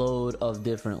shitload of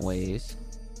different ways.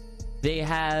 They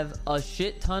have a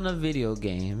shit ton of video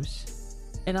games.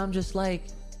 And I'm just like,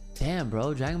 damn,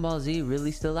 bro, Dragon Ball Z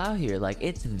really still out here. Like,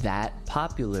 it's that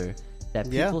popular that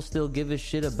people still give a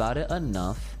shit about it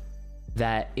enough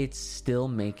that it's still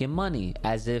making money,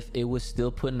 as if it was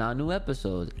still putting out new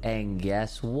episodes. And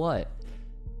guess what?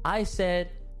 I said,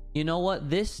 you know what?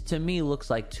 This to me looks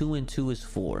like 2 and 2 is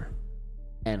 4.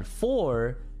 And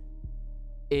 4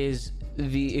 is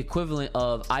the equivalent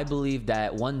of, I believe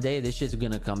that one day this shit's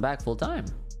gonna come back full time.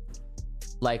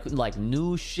 Like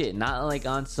new shit, not like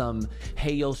on some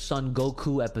Hey Yo Son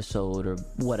Goku episode or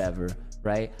whatever,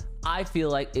 right? I feel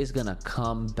like it's gonna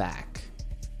come back.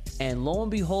 And lo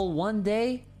and behold, one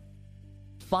day,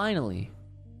 finally,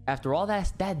 after all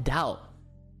that doubt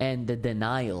and the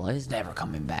denial, it's never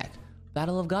coming back.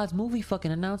 Battle of Gods movie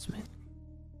fucking announcement.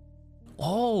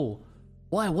 Oh,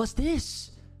 what's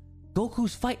this?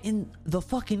 Goku's fighting the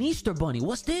fucking Easter Bunny.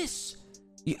 What's this?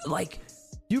 You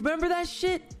remember that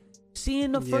shit?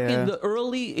 Seeing the fucking the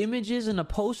early images and the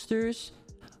posters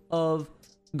of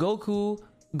Goku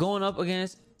going up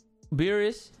against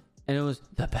Beerus, and it was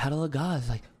the Battle of Gods.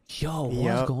 Like, yo,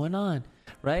 what's going on,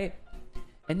 right?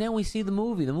 And then we see the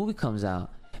movie. The movie comes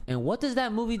out, and what does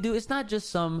that movie do? It's not just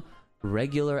some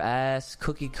regular ass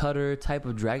cookie cutter type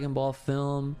of Dragon Ball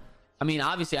film. I mean,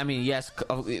 obviously, yes,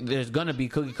 there's gonna be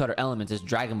cookie cutter elements. It's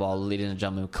Dragon Ball, ladies and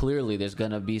gentlemen. Clearly, there's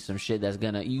gonna be some shit that's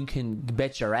gonna, you can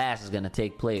bet your ass is gonna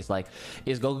take place. Like,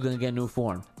 is Goku gonna get a new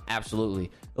form? Absolutely.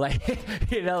 Like,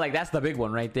 you know, like that's the big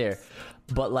one right there.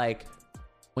 But like,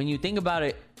 when you think about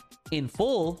it in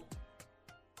full,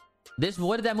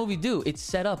 what did that movie do? It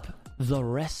set up the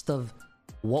rest of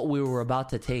what we were about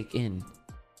to take in.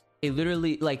 It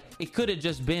literally, like, it could have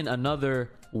just been another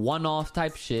one-off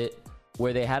type shit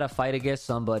where they had a fight against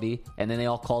somebody and then they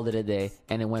all called it a day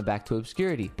and it went back to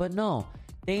obscurity. But no,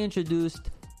 they introduced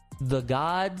the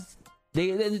gods. They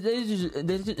introduced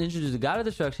the God of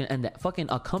Destruction and the fucking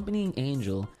accompanying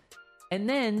angel, and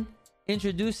then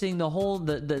introducing the whole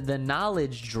the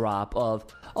knowledge drop of,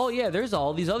 oh yeah, there's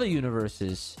all these other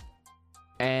universes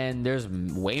and there's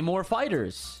way more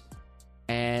fighters,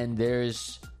 and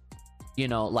there's, you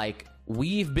know, like,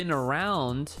 we've been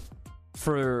around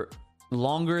for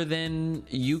longer than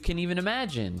you can even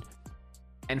imagine,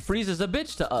 and Frieza's a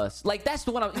bitch to us. Like, that's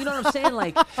the one, you know what I'm saying?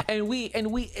 Like, and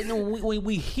when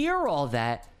we hear all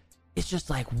that, it's just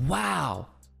like, wow,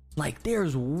 like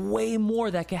there's way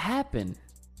more that can happen.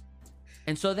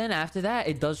 And so then after that,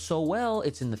 it does so well,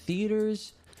 it's in the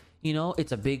theaters, you know,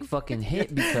 it's a big fucking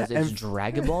hit because it's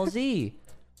Dragon Ball Z.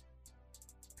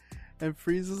 And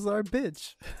Frieza's our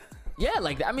bitch. Yeah,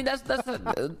 like, I mean, that's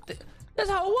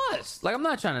how it was. Like, I'm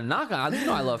not trying to knock on, you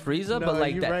know, I love Frieza, No, but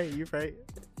like, you're right.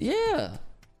 Yeah.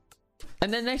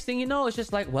 And then next thing you know, it's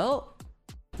just like, well,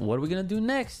 what are we gonna do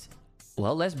next?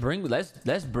 Well, let's bring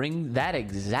that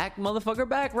exact motherfucker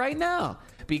back right now,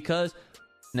 because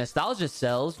nostalgia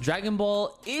sells. Dragon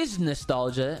Ball is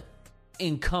nostalgia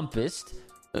encompassed,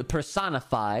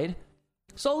 personified.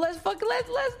 So let's do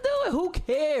it. Who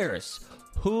cares?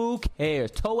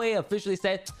 Toei officially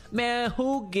said, man,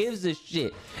 who gives a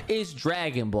shit? It's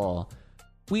Dragon Ball.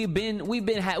 We've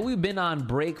been on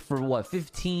break for what,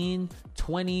 15,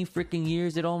 20 freaking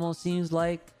years, it almost seems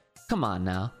like. Come on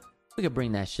now. We could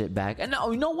bring that shit back. And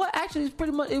no, you know what? Actually, it's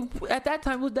pretty much, at that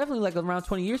time, it was definitely like around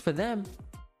 20 years for them.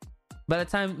 By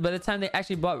the time they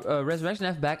actually brought Resurrection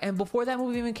F back, and before that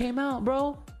movie even came out,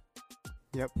 bro.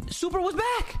 Yep. Super was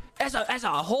back as a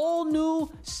whole new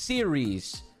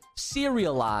series,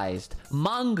 serialized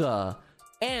manga,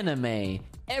 anime,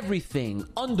 everything,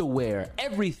 underwear,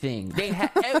 everything. They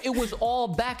had it was all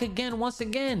back again once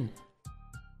again.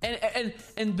 And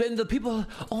then the people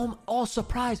all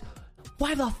surprised.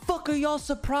 Why the fuck are y'all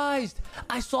surprised?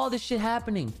 I saw this shit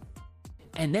happening.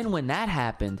 And then when that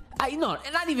happened,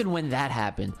 not even when that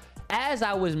happened, as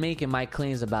I was making my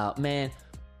claims about, man,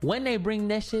 when they bring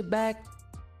that shit back,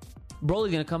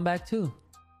 Broly's gonna come back too.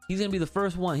 He's gonna be the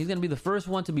first one. He's gonna be the first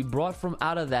one to be brought from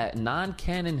out of that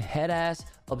non-canon head-ass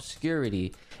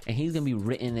obscurity, and he's gonna be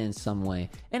written in some way.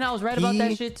 And I was right about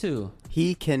that shit too.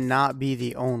 He cannot be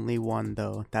the only one,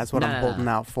 though. That's what I'm holding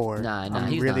out for.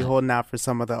 I'm really holding out for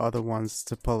some of the other ones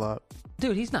to pull up.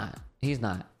 Dude, he's not.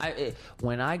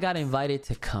 When I got invited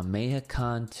to Kamehameha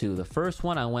 2, the first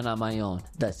one I went on my own.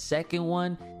 The second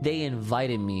one, they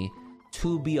invited me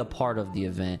to be a part of the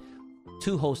event,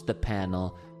 to host the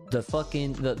panel.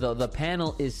 The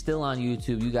panel is still on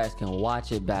YouTube. You guys can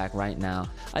watch it back right now.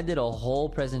 I did a whole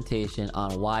presentation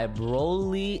on why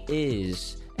Broly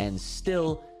is, and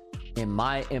still, in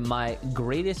my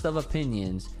greatest of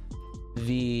opinions,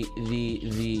 the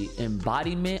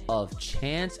embodiment of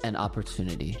chance and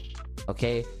opportunity.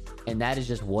 Okay, and that is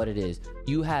just what it is.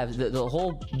 You have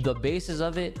the basis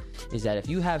of it is that if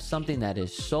you have something that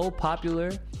is so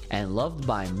popular and loved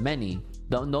by many,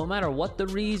 no matter what the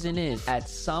reason is, at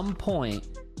some point,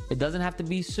 it doesn't have to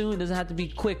be soon, it doesn't have to be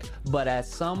quick, but at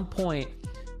some point,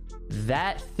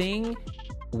 that thing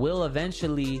will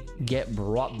eventually get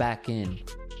brought back in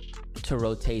to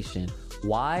rotation.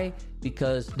 Why?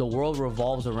 Because the world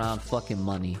revolves around fucking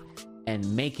money.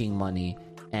 and making money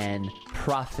and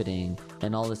profiting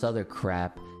and all this other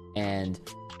crap, and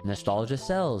nostalgia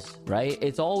sells, right?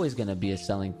 It's always going to be a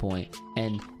selling point,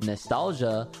 and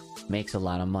nostalgia makes a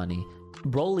lot of money.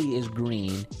 Broly is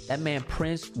green. That man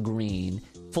Prince green.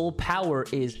 Full Power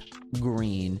is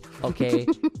green. Okay.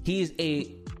 He's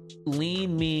a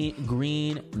lean, mean,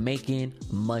 green making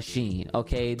machine.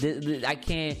 Okay. I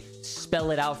can't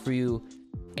spell it out for you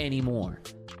anymore.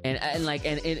 And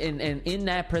in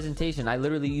that presentation, I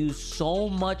literally used so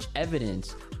much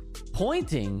evidence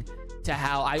pointing to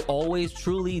how I always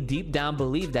truly deep down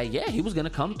believed that, yeah, he was gonna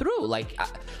come through. Like,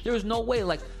 there was no way.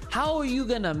 Like, how are you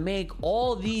gonna make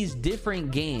all these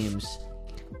different games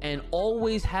and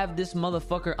always have this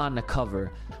motherfucker on the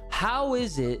cover? How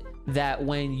is it that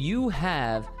when you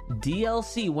have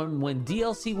DLC, when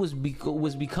DLC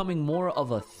was becoming more of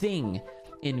a thing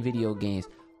in video games,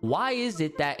 why is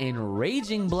it that in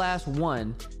Raging Blast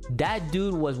 1, that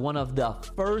dude was one of the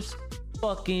first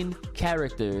fucking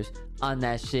characters on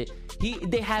that shit?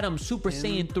 They had him Super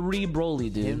Saiyan 3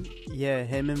 Broly, dude.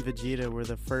 Him and Vegeta were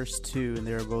the first two, and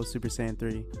they were both Super Saiyan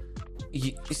 3.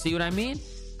 You see what I mean?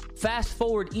 Fast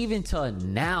forward even to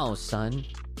now, son.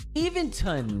 Even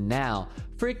to now.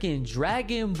 Freaking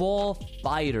Dragon Ball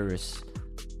Fighters.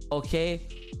 Okay?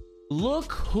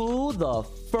 Look who the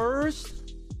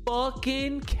first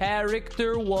fucking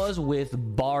character was with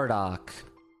Bardock.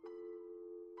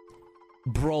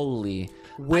 Broly.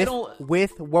 Whoa.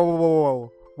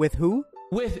 With who?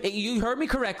 You heard me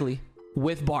correctly.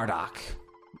 With Bardock.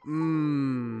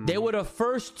 They were the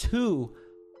first two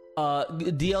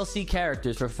DLC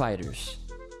characters for fighters.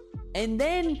 And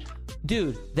then,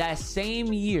 dude, that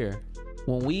same year,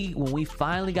 when we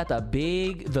finally got the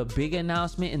big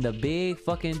announcement and the big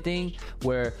fucking thing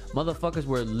where motherfuckers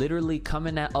were literally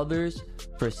coming at others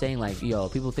for saying like, yo,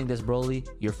 people think that's Broly,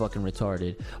 you're fucking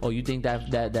retarded. Oh, you think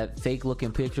that fake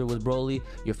looking picture was Broly,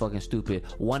 you're fucking stupid.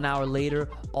 1 hour later,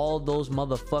 all those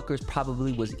motherfuckers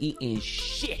probably was eating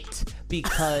shit,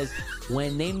 because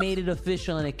when they made it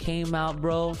official and it came out,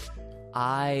 bro,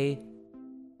 I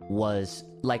was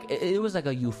like, it was like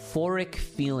a euphoric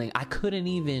feeling. I couldn't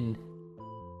even,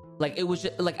 like, it was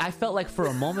just, like, I felt like for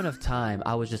a moment of time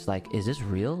I was just like, is this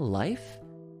real life?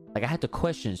 Like, I had to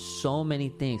question so many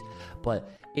things. But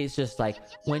it's just like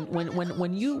when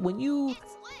you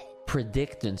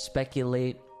predict and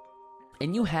speculate,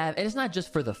 and it's not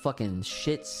just for the fucking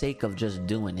shit's sake of just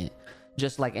doing it,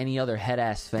 just like any other head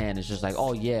ass fan. It's just like,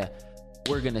 oh yeah,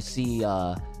 we're gonna see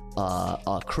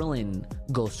Krillin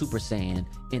go Super Saiyan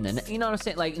in the, you know what I'm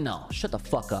saying? Like, no, shut the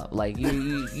fuck up. Like,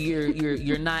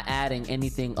 you're not adding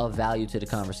anything of value to the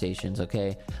conversations,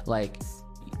 okay? Like,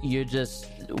 you're just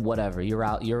whatever. You're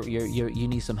out. You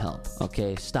need some help.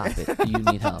 Okay, stop it. You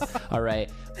need help. All right.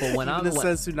 But when the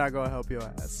sensu not gonna help your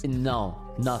ass. No,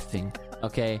 nothing.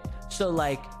 Okay. So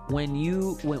like when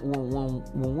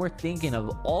we're thinking of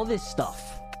all this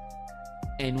stuff,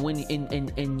 and when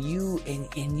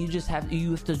you just have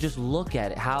to just look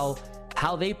at it, how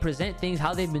they present things,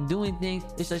 how they've been doing things.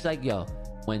 It's just like, yo,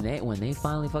 when they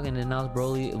finally fucking announced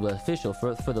Broly was official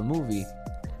for the movie,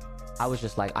 I was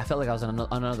just like, I felt like I was on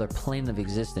another plane of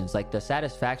existence. Like, the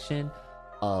satisfaction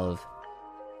of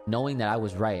knowing that I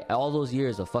was right. All those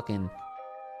years of fucking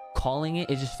calling it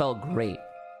just felt great,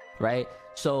 right?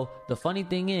 So the funny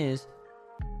thing is,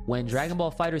 when Dragon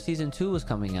Ball Fighter Season 2 was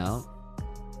coming out,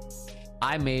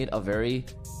 I made a very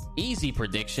easy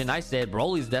prediction. I said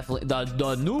Broly's definitely,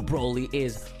 the new Broly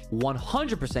is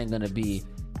 100% gonna be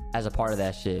as a part of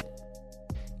that shit.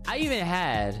 I even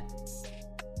had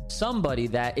somebody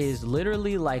that is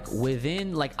literally like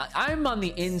within, like, I'm on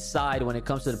the inside when it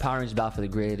comes to the Power Rangers Battle for the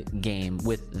Grid game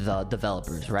with the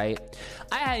developers, right?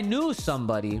 I knew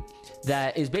somebody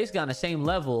that is basically on the same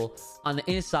level on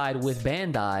the inside with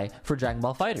Bandai for Dragon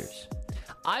Ball Fighters.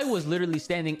 I was literally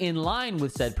standing in line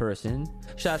with said person.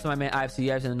 Shout out to my man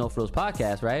IFCS and the No Frills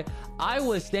podcast, right? I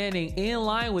was standing in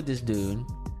line with this dude.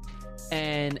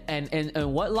 And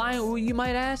what line, you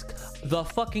might ask? The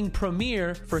fucking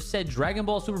premiere for said Dragon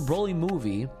Ball Super Broly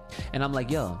movie. And I'm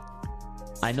like, yo,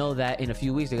 I know that in a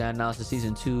few weeks they're gonna announce the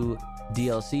season 2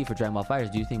 DLC for Dragon Ball Fighters.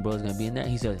 Do you think Broly's gonna be in there?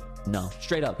 He said no,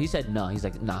 straight up. He said no. He's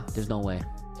like, nah, there's no way.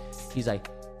 He's like,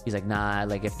 nah,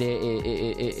 like, if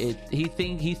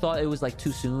he thought it was like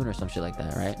too soon or some shit like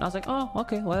that, right? And I was like, oh,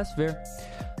 okay, well, that's fair.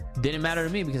 Didn't matter to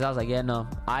me, because I was like, yeah, no,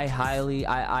 I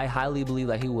highly believe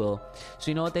that he will. So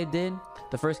you know what they did?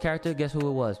 The first character, guess who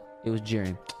it was? It was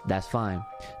Jiren. That's fine.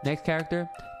 Next character,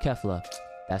 Kefla.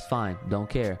 That's fine. Don't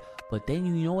care. But then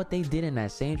you know what they did in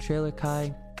that same trailer,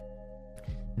 Kai?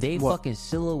 They fucking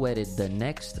silhouetted the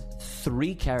next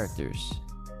 3 characters.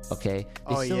 Okay?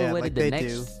 They silhouetted the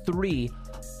next 3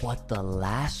 But the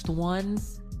last one,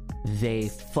 they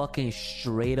fucking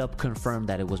straight up confirmed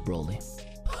that it was Broly.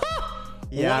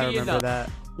 Yeah, I remember that.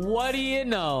 What do you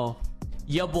know?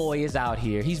 Your boy is out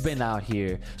here. He's been out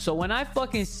here. So when I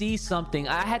fucking see something,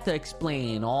 I had to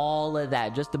explain all of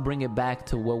that just to bring it back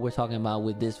to what we're talking about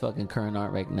with this fucking current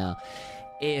art right now.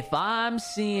 If I'm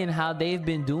seeing how they've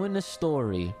been doing the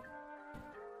story,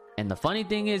 and the funny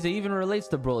thing is, it even relates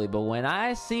to Broly, but when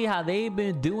I see how they've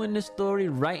been doing the story,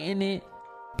 writing it,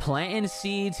 planting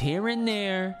seeds here and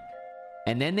there,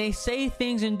 and then they say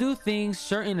things and do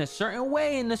things in a certain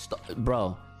way in the story,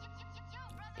 bro,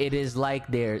 it is like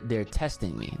they're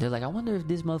testing me. They're like, I wonder if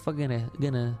this motherfucker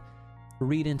gonna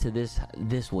read into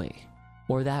this way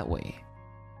or that way,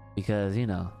 because you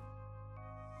know.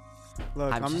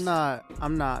 Look, I'm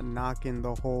not knocking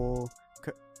the whole,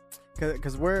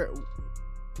 because we're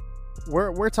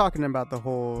talking about the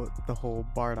whole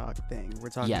Bardock thing. We're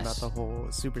talking about the whole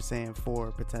Super Saiyan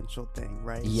 4 potential thing,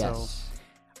 right? Yes.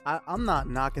 So I'm not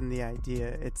knocking the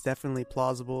idea. It's definitely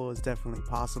plausible. It's definitely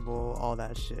possible. All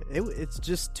that shit. It's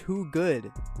just too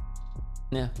good.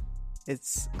 Yeah.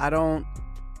 I don't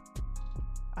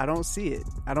see it.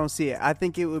 I don't see it. I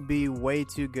think it would be way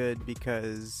too good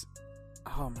because,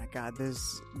 oh my god,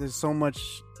 there's so much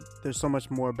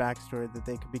more backstory that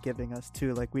they could be giving us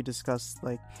too. Like we discussed,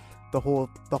 like the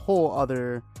whole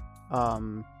other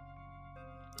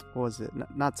what was it?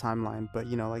 Not timeline, but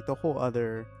you know, like the whole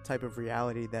other type of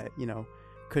reality that, you know,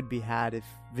 could be had if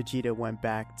Vegeta went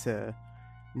back to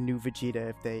new Vegeta,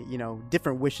 if they, you know,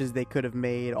 different wishes they could have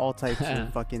made, all types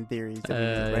of fucking theories that we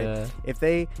made,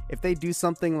 right? If they do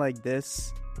something like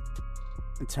this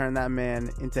and turn that man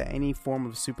into any form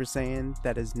of Super Saiyan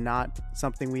that is not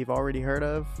something we've already heard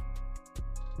of,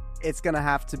 it's gonna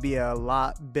have to be a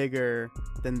lot bigger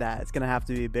than that. It's gonna have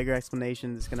to be a bigger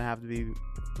explanation. It's gonna have to be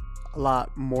a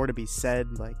lot more to be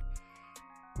said. Like,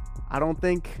 I don't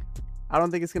think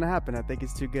it's gonna happen. I think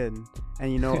it's too good.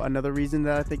 And you know, another reason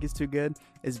that I think it's too good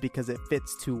is because it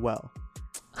fits too well.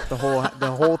 The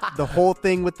whole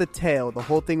thing with the tail, the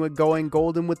whole thing with going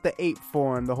golden with the ape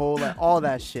form, the whole, like, all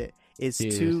that shit is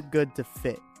too good to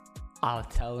fit. I'm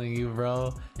telling you,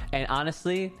 bro. And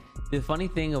honestly, the funny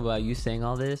thing about you saying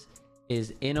all this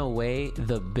is, in a way,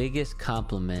 the biggest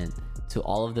compliment to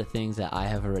all of the things that I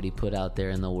have already put out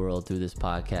there in the world through this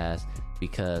podcast.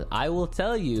 Because I will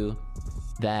tell you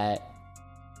that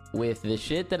with the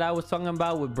shit that I was talking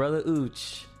about with Brother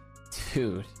Ooch,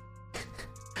 dude,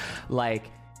 like,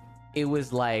 it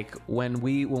was like when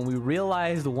we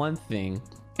realized one thing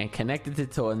and connected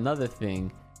it to another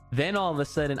thing, then all of a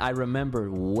sudden I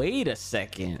remembered, wait a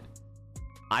second,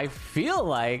 I feel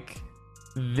like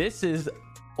this is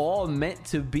all meant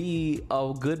to be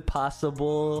a good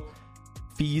possible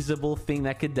feasible thing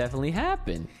that could definitely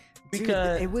happen.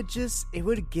 Because dude, it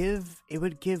would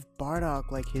give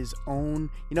Bardock like his own,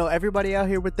 you know, everybody out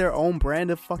here with their own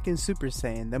brand of fucking Super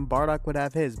Saiyan. Then Bardock would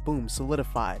have his, boom,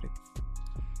 solidified.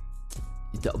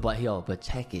 But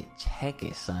check it,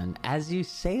 son. As you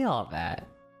say all that,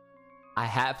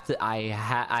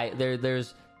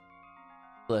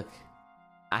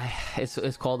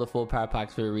 it's called the Full Power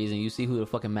Pack for a reason. You see who the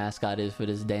fucking mascot is for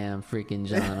this damn freaking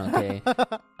John, okay?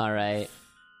 All right.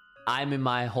 I'm in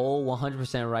my whole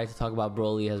 100% right to talk about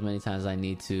Broly as many times as I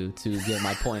need to get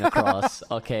my point across,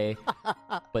 okay?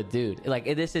 But dude, like,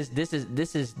 this is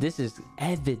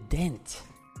evident,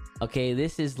 okay?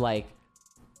 This is like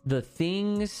the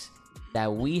things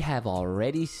that we have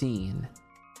already seen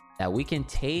that we can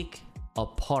take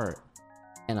apart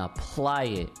and apply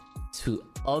it to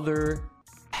other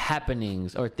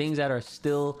happenings or things that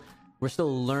we're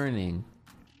still learning.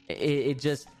 It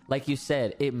just, like you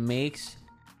said, it makes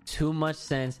too much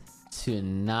sense to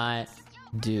not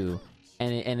do,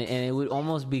 and it would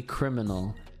almost be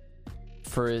criminal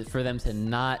for them to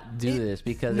not do this,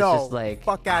 because it's just like,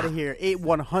 fuck out of here. It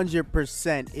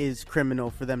 100% is criminal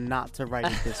for them not to write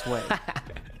it this way.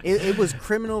 It was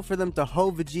criminal for them to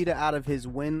hoe Vegeta out of his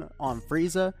win on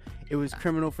Frieza. It was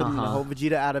criminal for them to hoe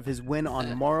Vegeta out of his win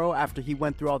on Moro after he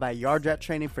went through all that Yardrat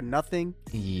training for nothing.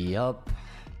 Yup.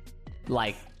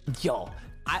 Like, yo,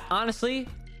 I honestly,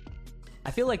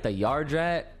 I feel like the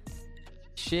Yardrat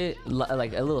shit,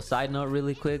 like, a little side note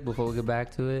really quick before we get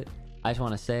back to it, I just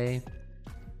want to say,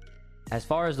 as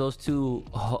far as those two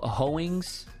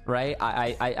hoeings, right,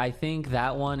 I think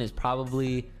that one is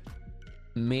probably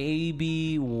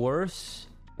maybe worse.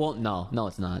 Well, no,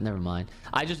 it's not. Never mind.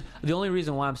 The only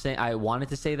reason why I'm saying I wanted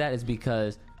to say that is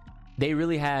because they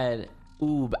really had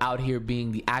Oob out here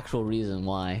being the actual reason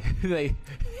why.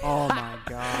 Oh my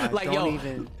god. Like, don't yo,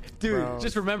 even, dude, bro,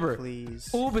 just remember, please.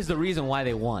 Oob is the reason why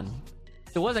they won.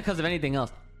 It wasn't because of anything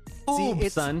else. Oob,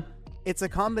 son. It's a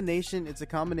combination. It's a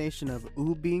combination of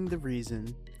Ooh being the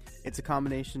reason. It's a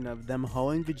combination of them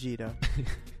hoeing Vegeta.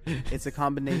 It's a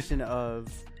combination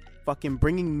of fucking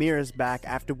bringing Mirrors back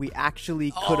after we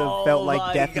actually could have felt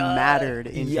like death mattered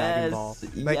in Dragon Ball.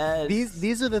 Like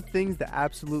these are the things that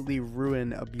absolutely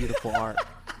ruin a beautiful arc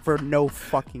for no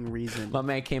fucking reason. My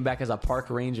man came back as a park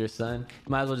ranger, son.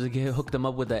 Might as well just hook them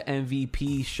up with the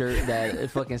MVP shirt that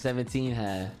fucking 17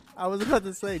 had. I was about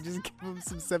to say, just give him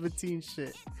some 17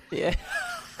 shit. Yeah.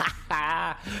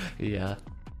 Yeah.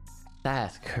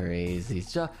 That's crazy.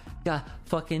 Got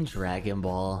fucking Dragon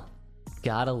Ball.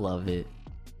 Gotta love it.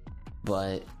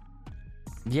 But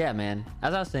yeah, man,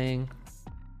 as I was saying,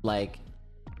 like,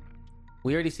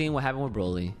 we already seen what happened with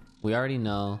Broly. We already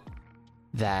know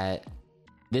that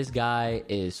this guy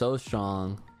is so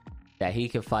strong that he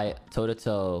can fight toe to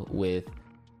toe with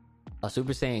a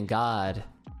Super Saiyan God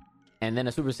and then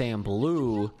a Super Saiyan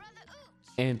Blue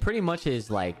in pretty much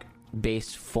his like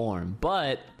base form.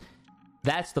 But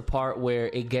that's the part where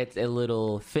it gets a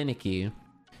little finicky,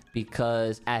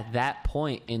 because at that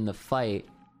point in the fight,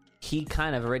 he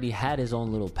kind of already had his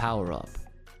own little power up.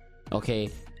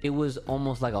 Okay, it was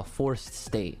almost like a forced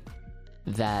state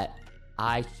that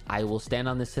I will stand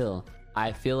on this hill.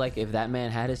 I feel like if that man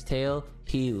had his tail,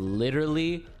 he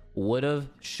literally would have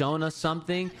shown us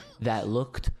something that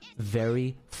looked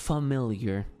very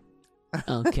familiar.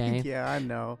 Okay. Yeah, I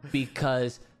know.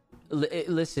 Because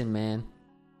listen, man,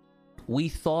 we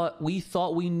thought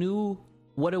we knew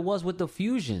what it was with the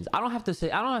fusions. I don't have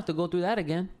to go through that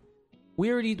again.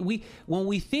 When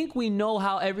we think we know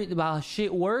how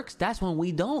shit works, that's when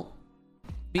we don't.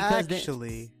 Because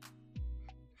actually,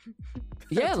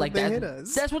 yeah, like they hit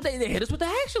us. That's what they hit us with the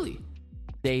actually.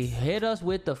 They hit us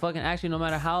with the fucking actually, no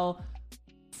matter how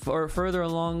further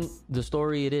along the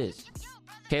story it is.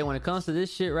 Okay, when it comes to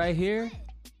this shit right here,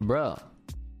 bro,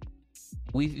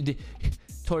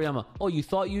 Toriyama. Oh, you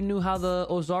thought you knew how the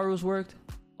Ozarus worked?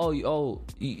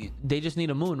 They just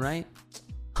need a moon, right?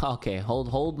 Okay,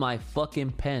 hold my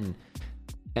fucking pen.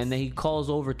 And then he calls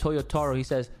over Toyotaro. He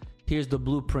says, "Here's the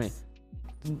blueprint.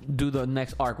 Do the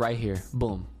next arc right here."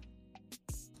 Boom.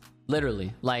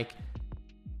 Literally, like,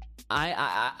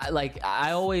 I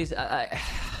always,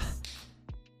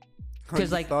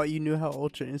 because like, thought you knew how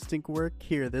Ultra Instinct worked.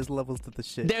 Here, there's levels to the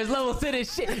shit. There's levels to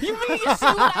this shit. You mean you see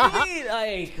what I mean?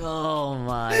 Like, oh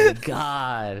my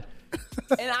god.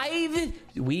 And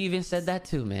we even said that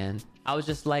too, man. I was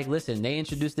just like, listen, they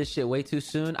introduced this shit way too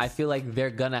soon. I feel like they're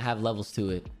gonna have levels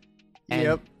to it. And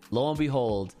yep. Lo and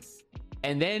behold.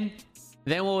 And then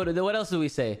what else did we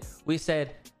say? We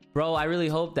said, bro, I really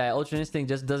hope that Ultra Instinct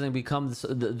just doesn't become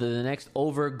the next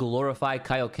over glorified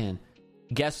Kaioken.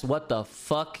 Guess what the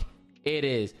fuck it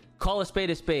is? Call a spade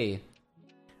a spade.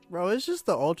 Bro, it's just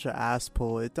the Ultra ass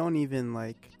pull. It don't even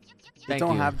like... It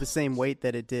don't have the same weight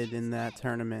that it did in that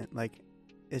tournament. Like,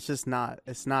 it's just not.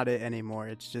 It's not it anymore.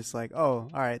 It's just like, oh,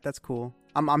 all right, that's cool.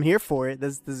 I'm here for it.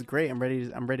 This is great. I'm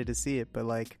ready to see it. But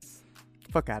like,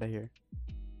 fuck out of here.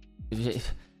 It's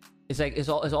like it's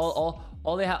all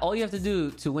you have to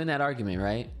do to win that argument,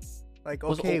 right? Like,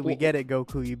 okay, we get it,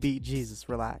 Goku. You beat Jesus.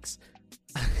 Relax.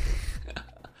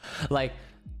 Like,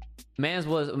 man's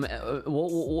was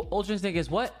Ultra Instinct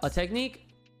is what? A technique,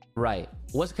 right?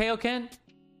 What's Kaioken?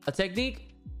 A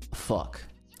technique? Fuck.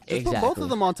 Just exactly. put both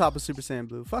of them on top of Super Saiyan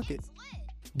Blue. Fuck it.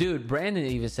 Dude, Brandon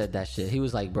even said that shit. He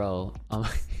was like, bro,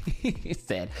 he's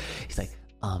like,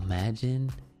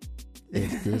 imagine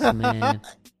if this man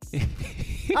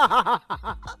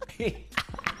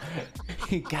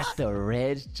he got the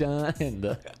red John and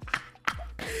the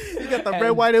he got the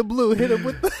red, white, and blue.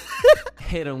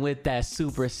 Hit him with that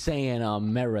Super Saiyan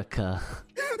America.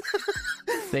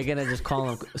 They're gonna just call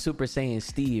him Super Saiyan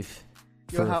Steve.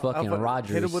 For fucking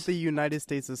Rogers. Hit him with the United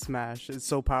States of Smash. It's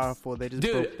so powerful. They just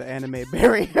broke the anime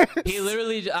barrier. He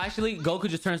literally, actually, Goku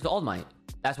just turns to All Might.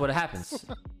 That's what happens.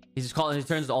 He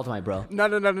turns to All Might, bro. No.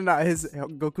 His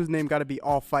Goku's name got to be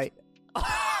All Fight.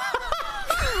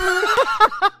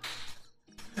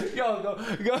 Yo,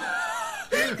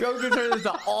 Goku turns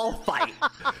into All Fight.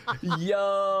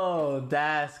 Yo,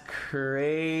 that's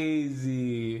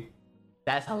crazy.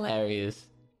 That's hilarious.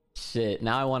 Shit.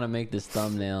 Now I want to make this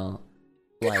thumbnail.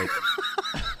 Like,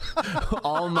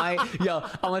 All Might. Yo,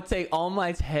 I'm gonna take All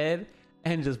Might's head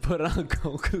and just put it on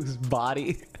Goku's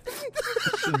body.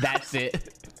 That's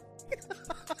it.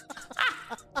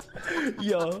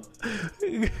 Yo.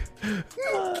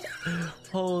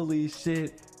 Holy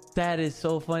shit. That is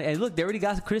so funny. And look, they already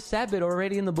got Chris Sabat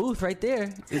already in the booth right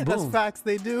there. Boom. That's facts,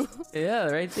 they do.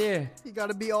 Yeah, right there. You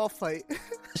gotta be All Fight.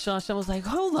 Sean was like,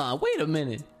 hold on, wait a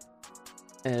minute.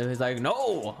 And he's like,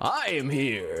 no, I am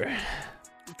here.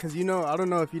 Because I don't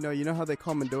know if you know how they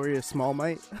call Midoriya Small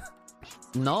Might?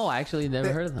 No, I actually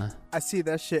never heard of that. I see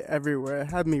that shit everywhere.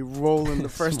 It had me rolling the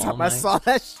first Small time Might. I saw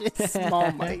that shit.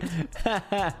 Small Might.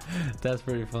 That's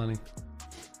pretty funny.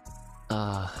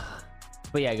 But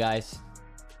yeah, guys.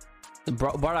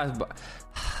 Bardock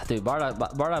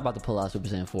about to pull out Super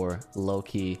Saiyan 4. Low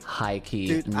key, high key,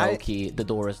 Dude, no key. The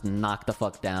door is knocked the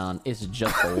fuck down. It's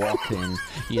just a walk in.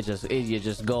 You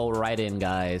just go right in,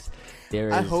 guys.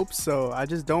 I hope so. I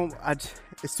just don't.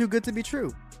 It's too good to be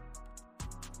true.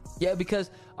 Yeah, because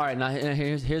all right, now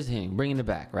here's the thing. Bringing it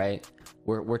back, right?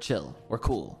 We're chill. We're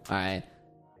cool. All right.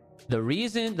 The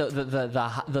reason,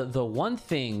 the one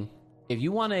thing. If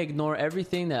you want to ignore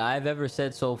everything that I've ever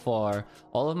said so far,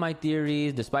 all of my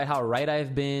theories, despite how right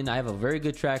I've been, I have a very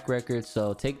good track record,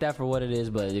 so take that for what it is.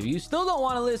 But if you still don't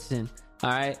want to listen,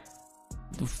 all right,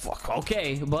 fuck,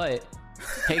 okay, but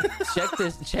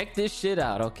check this shit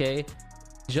out, okay?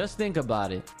 Just think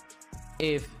about it.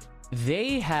 If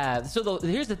they have,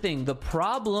 here's the thing: the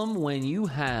problem when you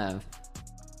have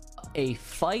a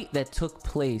fight that took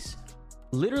place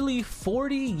literally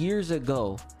 40 years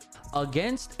ago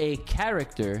against a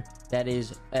character that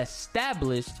is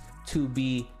established to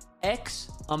be X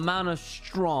amount of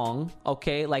strong,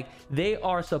 okay? Like, they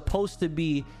are supposed to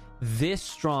be this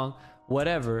strong,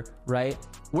 whatever, right?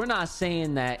 We're not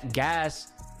saying that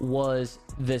Gas was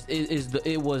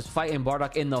it was fighting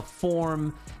Bardock in the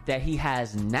form that he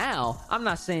has now. I'm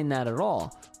not saying that at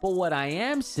all. But what I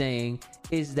am saying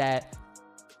is that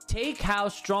take how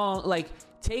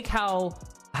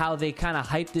they kind of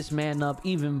hyped this man up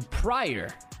even prior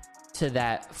to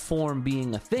that form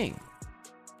being a thing,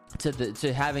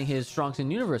 to having his Strong Sin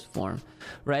Universe form,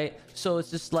 right? So it's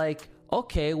just like,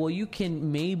 okay, well, you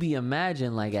can maybe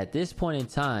imagine, like, at this point in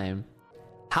time,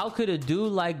 how could a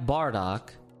dude like Bardock,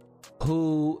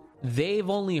 who they've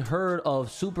only heard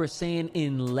of Super Saiyan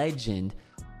in legend,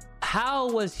 how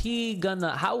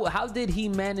did he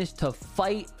manage to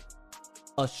fight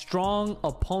a strong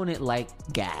opponent like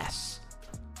Gas?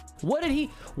 What did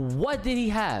he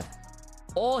have?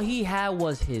 All he had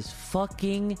was his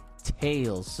fucking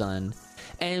tail, son.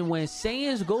 And when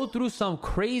Saiyans go through some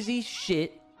crazy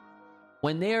shit,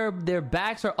 when their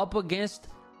backs are up against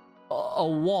a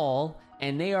wall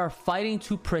and they are fighting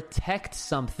to protect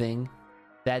something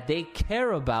that they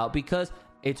care about, because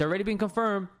it's already been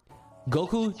confirmed,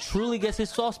 Goku truly gets his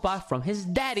soft spot from his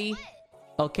daddy,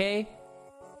 okay?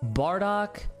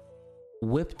 Bardock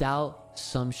whipped out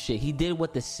some shit. He did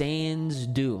what the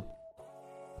Saiyans do.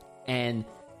 And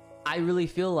I really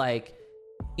feel like,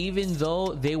 even though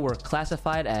they were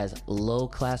classified as low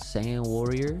class Saiyan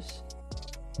warriors,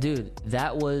 dude,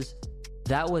 that was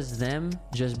them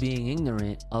just being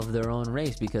ignorant of their own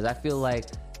race. Because I feel like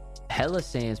hella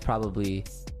Saiyans probably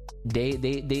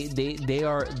they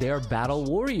are battle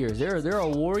warriors. They're a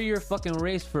warrior fucking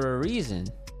race for a reason.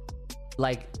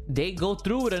 Like, they go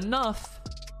through it enough,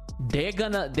 they're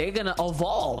gonna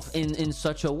evolve in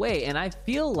such a way. And I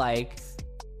feel like,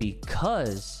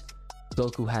 because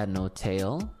Goku had no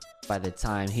tail by the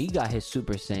time he got his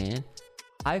Super Saiyan,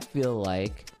 I feel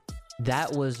like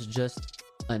that was just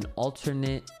an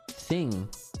alternate thing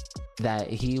that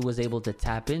he was able to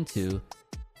tap into,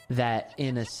 that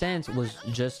in a sense was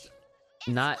just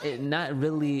not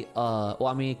really well,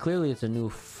 I mean, clearly it's a new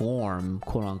form,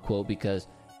 quote unquote, because,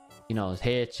 you know, his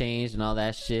hair changed and all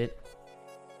that shit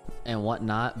and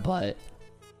whatnot. But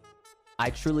I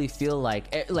truly feel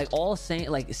like all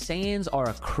Saiyans are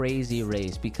a crazy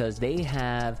race, because they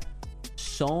have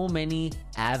so many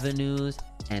avenues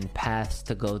and paths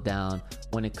to go down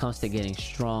when it comes to getting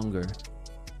stronger.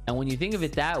 And when you think of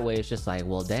it that way, it's just like,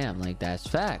 well, damn, like, that's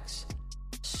facts.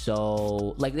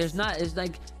 So, like, there's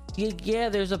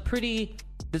a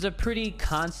pretty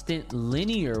constant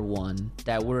linear one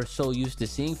that we're so used to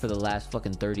seeing for the last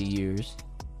fucking 30 years.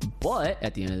 But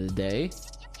at the end of the day,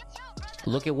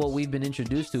 look at what we've been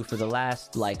introduced to for the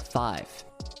last 5,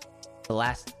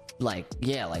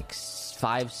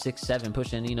 6, 7,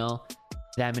 pushing, you know,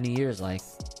 that many years. Like,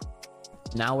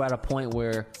 now we're at a point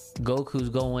where Goku's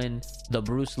going the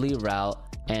Bruce Lee route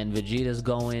and Vegeta's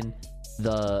going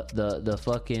the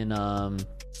fucking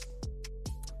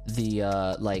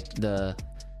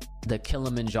the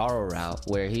Kilimanjaro route,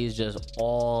 where he's just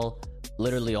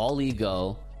literally all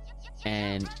ego,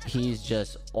 and he's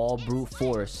just all brute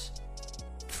force,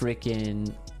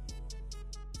 freaking,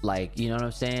 like, you know what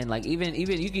I'm saying? Like, even you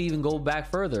can even go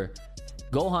back further.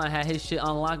 Gohan had his shit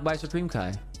unlocked by Supreme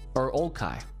Kai or Old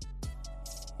Kai.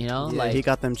 You know, yeah, like, he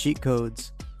got them cheat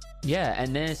codes. Yeah,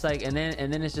 and then it's like, and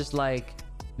then it's just like,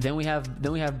 then we have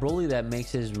Broly that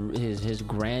makes his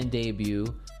grand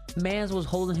debut Mans was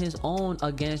holding his own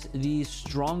against these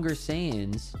stronger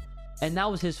Saiyans, and that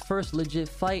was his first legit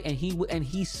fight, and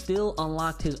he still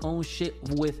unlocked his own shit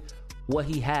with what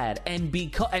he had. And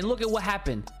look at what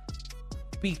happened.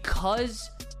 Because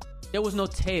there was no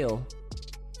tail,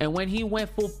 and when he went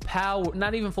full power,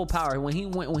 not even full power, when he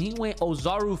went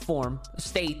Ozaru form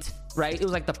state, right? It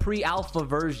was like the pre-alpha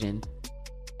version.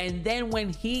 And then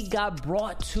when he got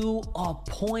brought to a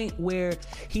point where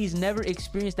he's never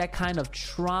experienced that kind of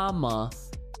trauma,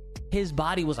 his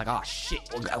body was like, oh shit,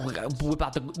 we gotta whip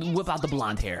out the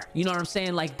blonde hair. You know what I'm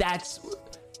saying? Like, that's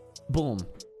boom.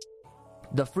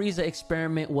 The Frieza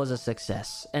experiment was a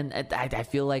success, and I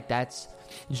feel like that's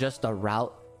just a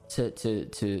route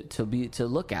to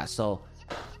look at. So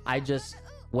I just,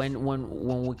 when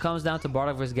it comes down to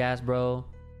Bardock vs. Gas, bro,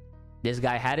 this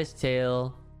guy had his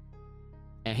tail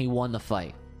and he won the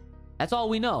fight. That's all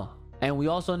we know. And we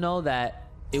also know that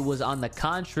it was on the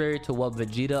contrary to what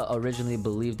Vegeta originally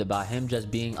believed about him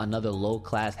just being another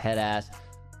low-class head-ass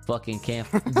fucking can't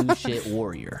do shit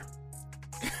warrior.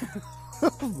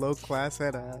 Low-class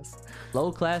head-ass.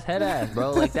 Low-class head-ass,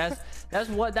 bro. Like, that's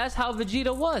how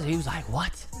Vegeta was. He was like,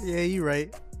 what? Yeah, you're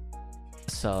right.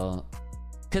 So,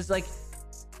 cause like,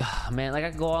 man, like I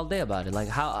could go all day about it. Like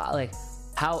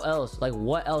how else? Like,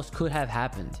 what else could have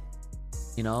happened?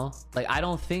 You know, like, I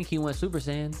don't think he went Super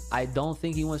Saiyan. I don't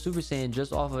think he went Super Saiyan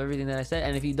just off of everything that I said.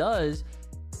 And if he does,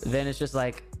 then it's just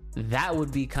like, that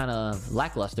would be kind of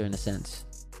lackluster in a sense.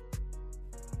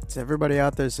 To everybody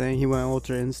out there saying he went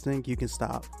Ultra Instinct, you can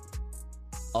stop.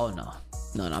 Oh no,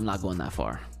 I'm not going that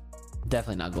far.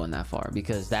 Definitely not going that far,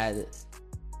 because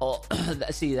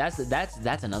see,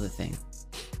 that's another thing.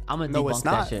 I'm gonna debunk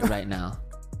that shit right now.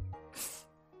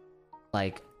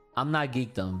 Like, I'm not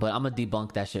geekdom, but I'm gonna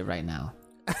debunk that shit right now.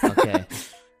 Okay.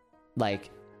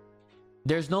 Like,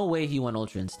 there's no way he went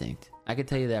Ultra Instinct. I can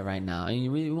tell you that right now. And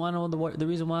you really want to know the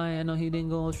reason why I know he didn't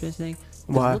go Ultra Instinct?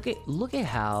 Why? Look at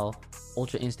how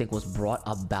Ultra Instinct was brought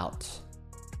about.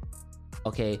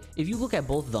 Okay, if you look at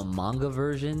both the manga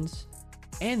versions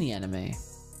and the anime,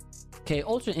 okay,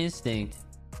 Ultra Instinct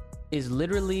is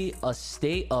literally a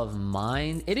state of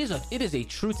mind. It is a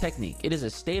true technique. It is a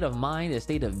state of mind, a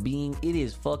state of being. It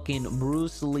is fucking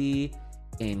Bruce Lee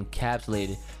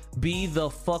encapsulated. Be the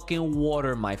fucking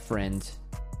water, my friend.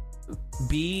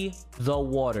 Be the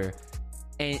water.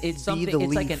 And it's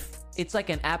something, it's like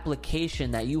an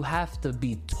application that you have to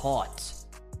be taught.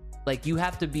 Like, you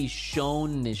have to be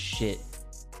shown this shit,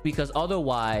 because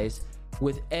otherwise,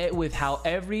 with how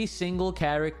every single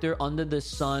character under the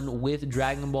sun with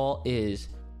Dragon Ball is,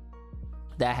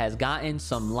 that has gotten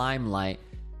some limelight,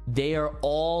 they are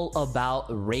all about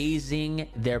raising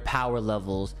their power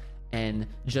levels and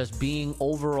just being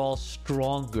overall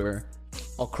stronger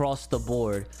across the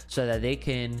board, so that they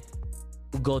can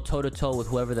go toe to toe with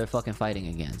whoever they're fucking fighting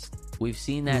against. We've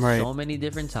seen that so many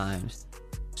different times.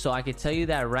 So I can tell you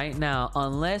that right now,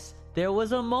 unless there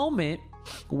was a moment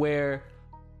where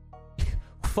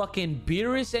fucking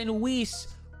Beerus and Whis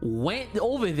went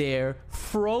over there,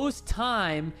 froze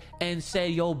time, and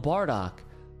said, yo, Bardock,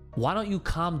 why don't you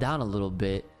calm down a little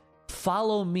bit?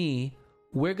 Follow me.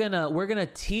 We're gonna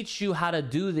teach you how to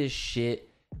do this shit.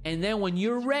 And then when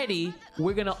you're ready,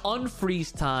 we're gonna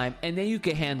unfreeze time, and then you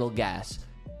can handle gas.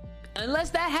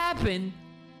 Unless that happened,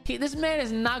 this man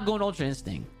is not going Ultra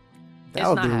Instinct. That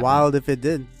would be wild if it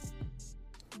did.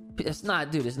 It's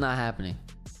not, dude. It's not happening.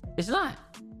 It's not.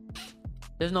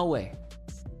 There's no way.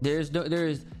 There's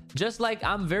just like,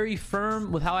 I'm very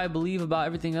firm with how I believe about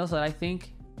everything else that I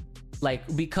think,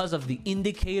 like, because of the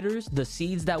indicators, the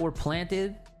seeds that were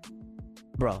planted,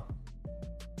 bro.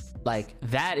 Like,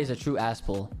 that is a true ass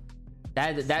pull.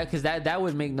 That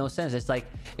would make no sense. It's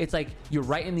like you're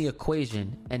right in the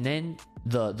equation, and then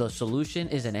the solution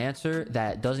is an answer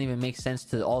that doesn't even make sense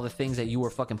to all the things that you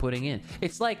were fucking putting in.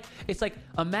 It's like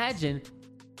imagine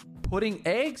putting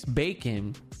eggs,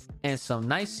 bacon, and some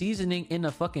nice seasoning in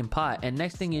a fucking pot, and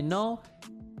next thing you know,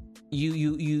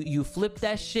 you flip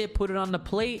that shit, put it on the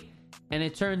plate, and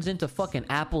it turns into fucking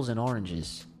apples and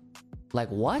oranges. Like,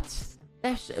 what?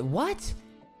 What?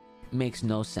 Makes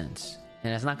no sense,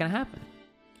 and that's not gonna happen.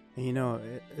 You know,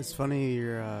 it's funny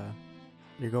you're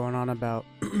going on about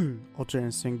Ultra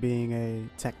Instinct being a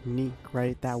technique,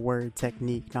 right? That word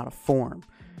technique, not a form,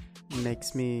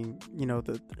 makes me, you know,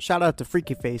 the shout out to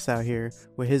Freaky Face out here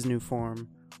with his new form.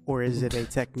 Or is it a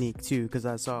technique too? Because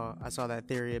I saw that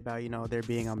theory about, you know, there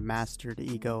being a mastered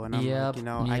ego, and I'm like, you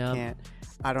know,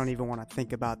 I don't even want to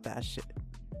think about that shit.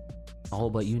 Oh,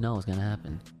 but you know it's gonna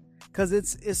happen. Because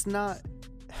it's not.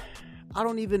 I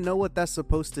don't even know what that's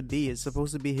supposed to be. It's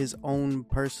supposed to be his own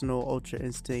personal Ultra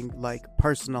Instinct, like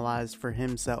personalized for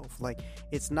himself. Like,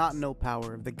 it's not no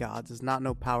power of the gods. It's not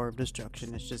no power of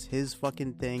destruction. It's just his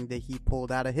fucking thing that he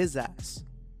pulled out of his ass.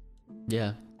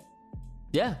 Yeah.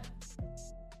 Yeah.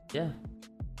 Yeah.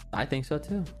 I think so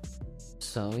too.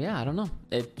 So yeah, I don't know.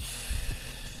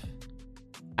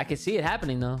 I can see it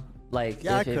happening though. Like,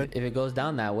 yeah, if it goes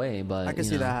down that way, but I can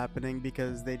see that happening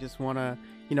because they just want to,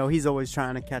 he's always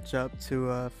trying to catch up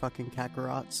to fucking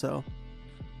Kakarot. So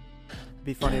it'd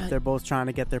be funny if they're both trying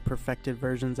to get their perfected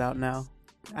versions out now,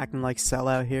 acting like Cell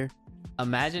out here.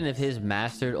 Imagine if his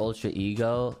mastered Ultra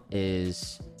Ego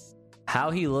is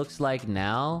how he looks like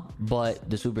now, but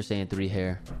the Super Saiyan 3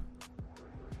 hair.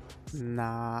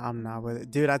 Nah, I'm not with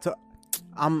it, dude.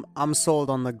 I'm sold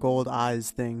on the gold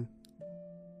eyes thing.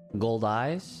 Gold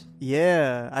eyes?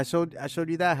 Yeah, I showed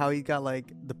you that, how he got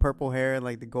like the purple hair and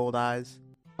like the gold eyes.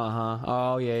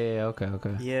 Oh yeah.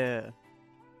 Okay. Yeah.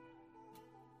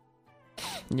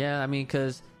 Yeah, I mean,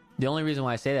 because the only reason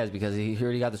why I say that is because he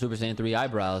already got the Super Saiyan 3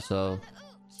 eyebrows. So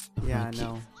yeah, I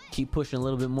know. Keep pushing a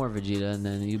little bit more, Vegeta, and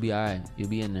then you'll be all right. You'll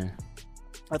be in there.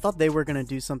 I thought they were gonna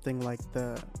do something like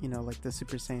the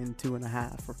Super Saiyan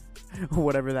 2.5 or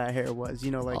whatever that hair was.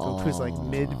 Goku's like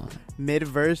mid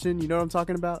version. You know what I'm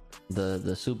talking about?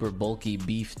 The super bulky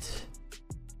beefed.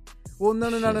 Well, no.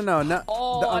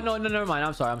 Oh, no, never mind.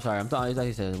 I'm sorry. I thought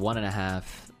you said 1.5,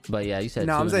 but yeah, you said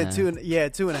no. 2 I'm saying 2.5.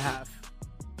 2.5.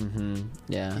 Mm-hmm.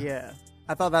 Yeah. Yeah,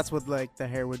 I thought that's what like the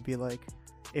hair would be like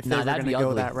if they were that'd gonna be go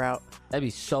ugly. that route. That'd be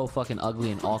so fucking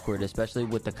ugly and awkward, especially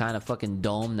with the kind of fucking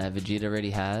dome that Vegeta already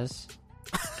has.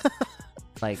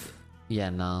 Like, yeah,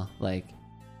 no, like,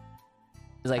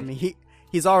 it's like. I mean,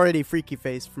 he's already freaky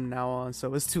face from now on,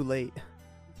 so it's too late.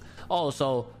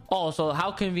 So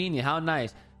how convenient, how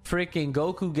nice. Freaking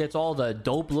Goku gets all the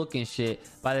dope looking shit.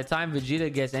 By the time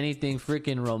Vegeta gets anything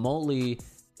freaking remotely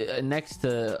next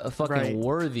to a fucking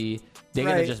worthy, they're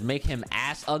gonna just make him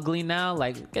ass ugly now.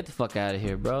 Like, get the fuck out of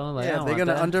here, bro. Like, yeah, they're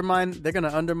gonna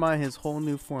undermine his whole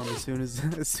new form as soon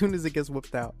as it gets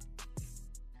whipped out.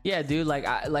 Yeah, dude.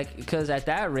 Because at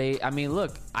that rate, I mean,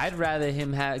 look, I'd rather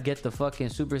him get the fucking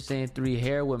Super Saiyan 3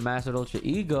 hair with Mastered Ultra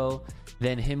Ego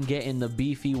than him getting the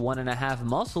beefy 1.5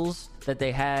 muscles that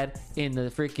they had in the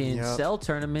freaking Cell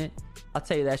tournament. I'll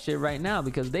tell you that shit right now,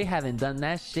 because they haven't done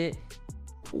that shit.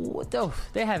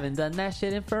 They haven't done that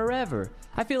shit in forever.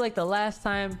 I feel like the last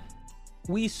time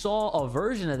we saw a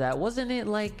version of that, wasn't it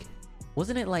like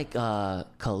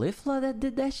Caulifla that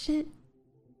did that shit?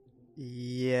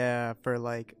 Yeah, for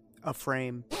like a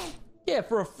frame. Yeah,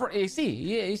 for a frame. You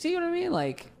see what I mean?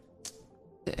 Like,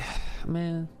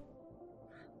 man.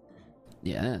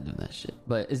 Yeah, I didn't do that shit.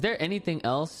 But is there anything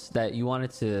else that you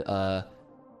wanted to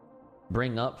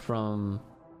bring up from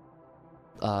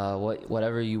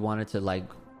whatever you wanted to like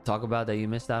talk about that you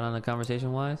missed out on the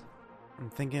conversation wise? I'm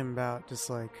thinking about just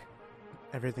like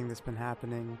everything that's been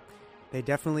happening. They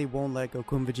definitely won't let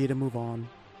Goku and Vegeta move on.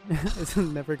 It's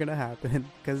never gonna happen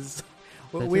because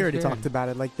we already talked about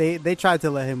it. Like they tried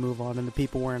to let him move on and the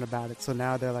people weren't about it. So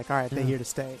now they're like, all right, they're here to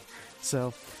stay.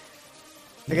 So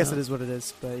I guess it is what it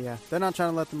is. But yeah, they're not trying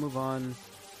to let them move on.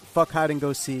 Fuck hide and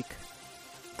go seek.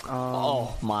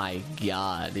 Oh my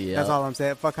god, yeah. That's all I'm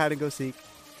saying. Fuck hide and go seek.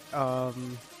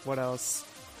 What else?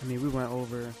 I mean, we went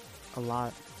over a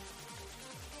lot.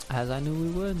 As I knew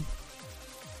we would.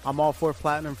 I'm all for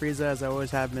Platinum Frieza, as I always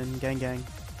have been. Gang, gang.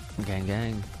 Gang,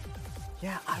 gang.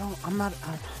 Yeah,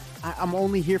 I'm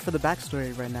only here for the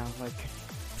backstory right now. Like,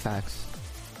 facts.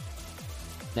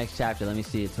 Next chapter, let me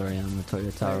see it,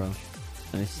 Toyotaro.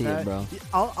 Let me see it, bro.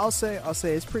 I'll say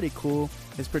it's pretty cool.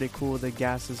 It's pretty cool that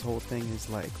Gas's whole thing is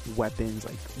like weapons,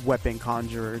 like weapon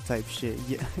conjurer type shit.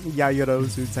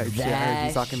 Yayorozu type shit. I heard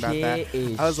you talking about that.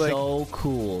 I was like, so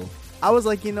cool. I was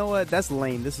like, you know what? That's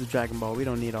lame. This is Dragon Ball. We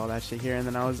don't need all that shit here. And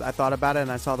then I thought about it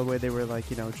and I saw the way they were like,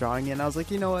 drawing it. And I was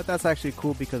like, you know what? That's actually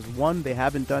cool because one, they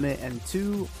haven't done it, and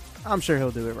two, I'm sure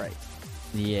he'll do it right.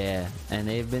 Yeah, and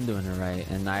they've been doing it right,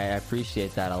 and I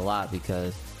appreciate that a lot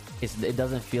because it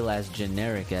doesn't feel as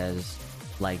generic as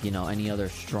like any other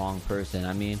strong person.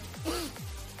 I mean,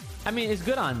 it's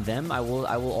good on them. I will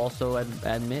also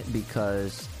admit,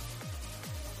 because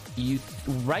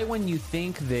right when you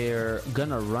think they're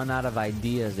gonna run out of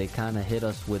ideas, they kind of hit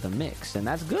us with a mix, and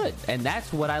that's good, and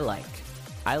that's what I like.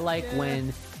 I like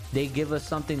when they give us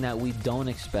something that we don't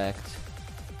expect,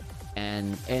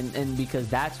 and because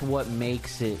that's what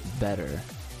makes it better.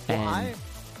 Well,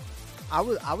 I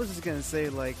was just gonna say,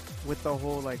 like, with the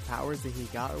whole like powers that he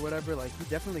got or whatever, like he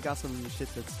definitely got some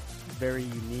shit that's very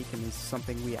unique and is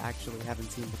something we actually haven't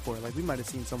seen before. Like we might have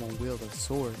seen someone wield a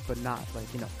sword, but not like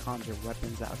conjure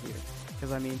weapons out here.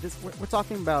 Because I mean, we're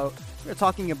talking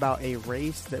about a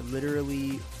race that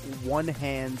literally one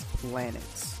hands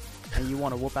planets, and you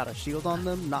want to whoop out a shield on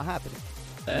them? Not happening.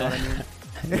 You know what I mean?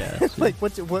 Yeah, like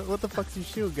what the fuck's your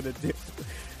shield gonna do?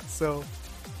 So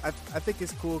I think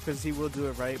it's cool because he will do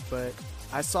it right, but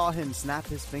I saw him snap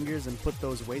his fingers and put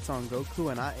those weights on Goku,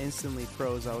 and I instantly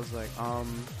froze. I was like,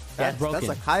 that's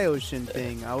a Kaioshin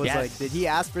thing. I was like, did he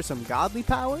ask for some godly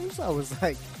powers? I was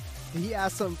like, did he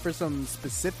ask for some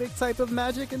specific type of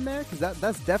magic in there? Because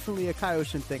that's definitely a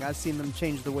Kaioshin thing. I've seen them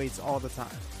change the weights all the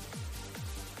time.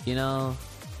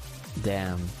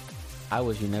 Damn, I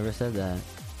wish you never said that,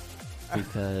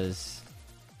 because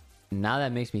now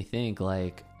that makes me think,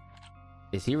 like,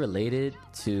 is he related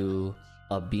to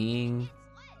a being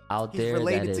out there? He's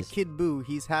related to Kid Buu.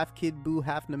 He's half Kid Buu,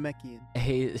 half Namekian.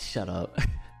 Hey, shut up.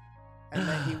 And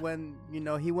then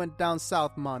he went down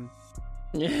south, man.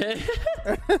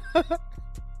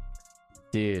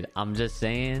 Dude, I'm just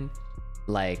saying,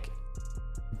 like,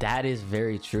 that is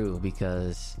very true,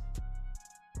 because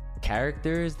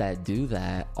characters that do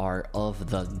that are of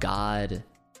the god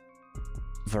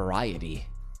variety,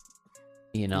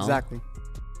 Exactly.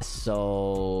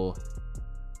 So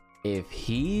if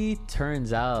he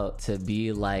turns out to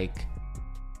be like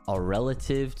a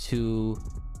relative to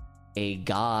a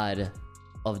god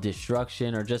of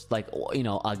destruction, or just like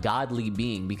a godly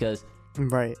being, because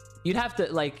right, you'd have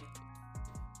to like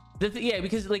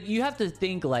because like you have to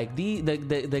think like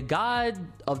the god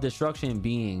of destruction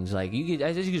beings, like you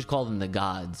could just call them the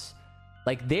gods.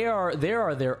 Like they are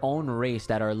their own race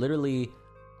that are literally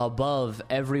above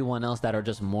everyone else that are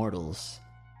just mortals,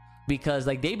 because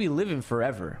like they be living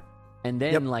forever, and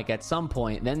then like at some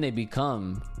point then they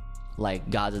become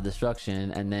like gods of destruction,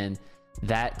 and then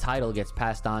that title gets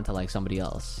passed on to like somebody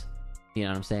else. You know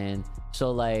what I'm saying?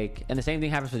 So like, and the same thing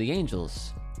happens for the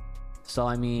angels. So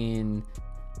I mean,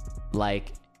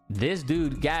 like this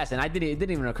dude Gas, and it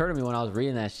didn't even occur to me when I was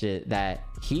reading that shit that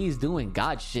he's doing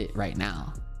god shit right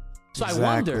now. So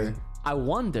exactly. I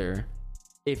wonder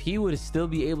if he would still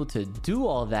be able to do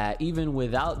all that even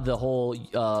without the whole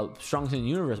Strongest in the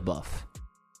Universe buff.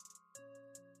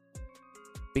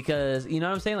 Because, you know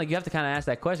what I'm saying? Like, you have to kind of ask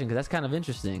that question, because that's kind of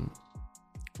interesting.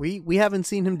 We haven't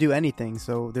seen him do anything,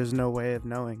 so there's no way of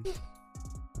knowing.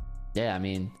 Yeah, I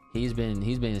mean, he's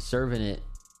been serving it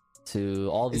to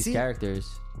all these characters.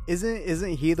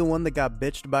 Isn't he the one that got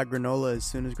bitched by Granola as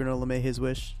soon as Granola made his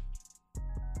wish?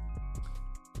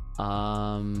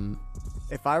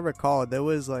 If I recall, there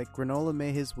was like Granola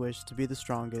made his wish to be the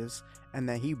strongest, and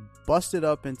then he busted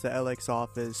up into LX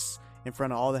office in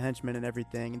front of all the henchmen and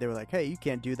everything, and they were like, hey, you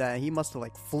can't do that. And he must have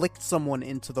like flicked someone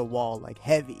into the wall like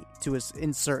heavy to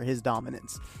insert his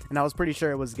dominance. And I was pretty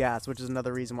sure it was Gas, which is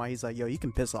another reason why he's like, yo, you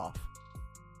can piss off.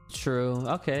 True.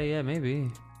 Okay, yeah,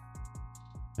 maybe.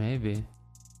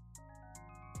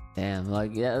 Damn,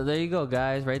 like, yeah, there you go,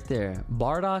 guys, right there.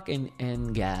 Bardock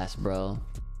and Gas, bro.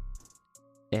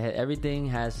 Everything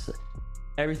has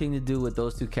everything to do with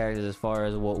those two characters as far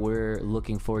as what we're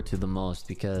looking forward to the most,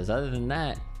 because other than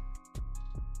that,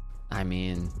 I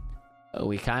mean,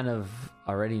 we kind of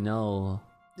already know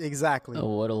exactly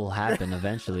what'll happen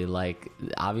eventually. Like,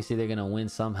 obviously they're gonna win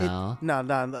somehow.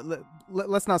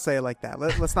 Let's not say it like that.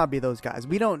 Let's not be those guys.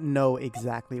 We don't know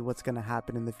exactly what's gonna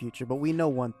happen in the future, but we know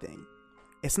one thing: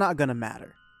 it's not gonna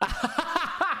matter.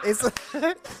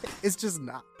 It's just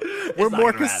not. We're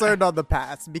more concerned on the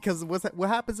past, because what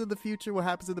happens in the future, what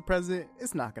happens in the present,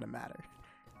 it's not gonna matter.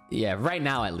 Yeah, right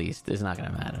now at least, it's not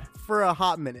gonna matter for a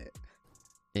hot minute.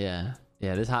 Yeah,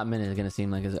 this hot minute is gonna seem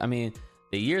like I mean,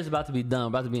 the year's about to be done. We're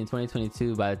about to be in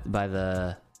 2022 by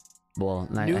the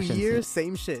New Year,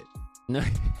 same shit. No,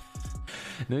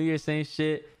 New Year, same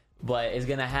shit. But it's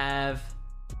gonna have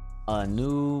a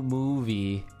new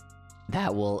movie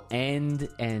that will end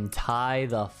and tie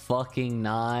the fucking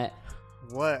knot.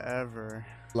 Whatever.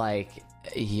 Like,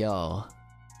 yo,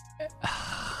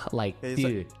 like,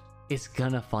 dude, it's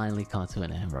gonna finally come to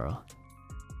an end, bro.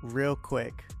 Real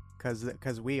quick.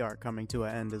 Because we are coming to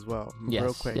an end as well. Yes,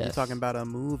 real quick. Yes. You're talking about a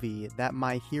movie, that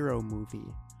My Hero movie.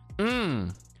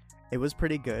 It was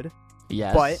pretty good.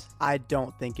 Yes. But I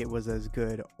don't think it was as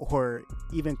good or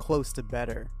even close to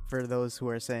better. For those who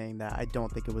are saying that, I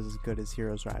don't think it was as good as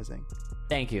Heroes Rising.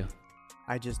 Thank you.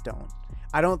 I just don't.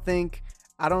 I don't think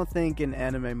an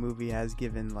anime movie has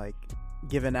given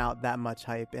out that much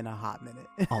hype in a hot minute.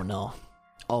 Oh no.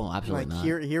 Oh, absolutely not.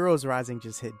 Heroes Rising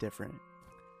just hit different.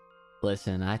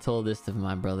 Listen, I told this to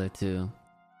my brother too.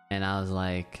 and I was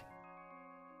like,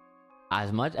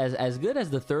 as good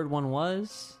as the third one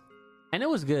was, and it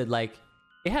was good. Like,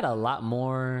 it had a lot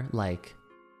more like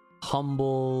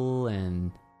humble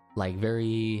and like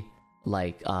very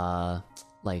like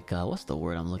what's the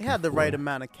word I'm looking for? It had the right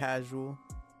amount of casual.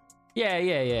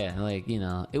 Yeah. Like, you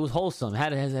know, it was wholesome.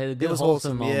 Had a good It was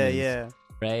wholesome wholesome. moments, Yeah.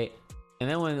 right? And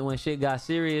then when shit got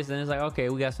serious, then it's like, okay,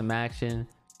 we got some action.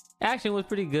 Action was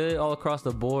pretty good all across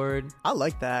the board. I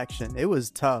like the action. It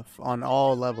was tough on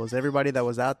all levels. Everybody that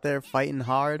was out there fighting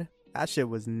hard, that shit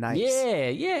was nice.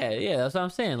 Yeah. That's what I'm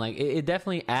saying. Like, it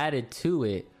definitely added to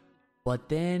it. But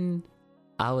then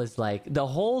I was like, the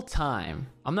whole time,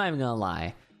 I'm not even gonna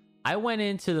lie, I went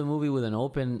into the movie with an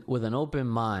open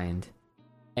mind,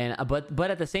 and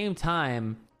but at the same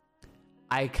time,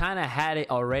 I kind of had it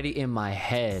already in my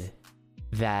head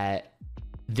that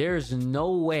there's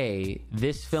no way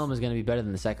this film is gonna be better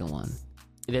than the second one.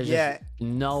 There's just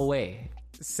no way.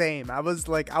 Same. I was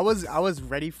like, I was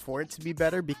ready for it to be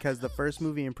better because the first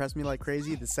movie impressed me like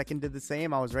crazy. The second did the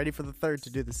same. I was ready for the third to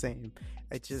do the same.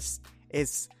 It's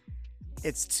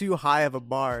too high of a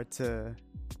bar to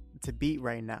beat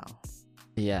right now.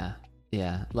 Yeah.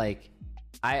 Like,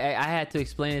 I had to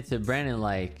explain it to Brandon.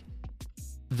 Like,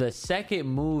 the second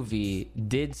movie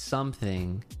did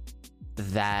something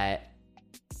that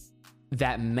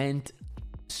meant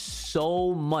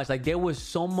so much. Like, there was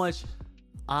so much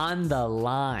on the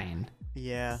line.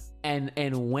 Yeah.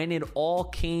 And when it all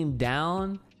came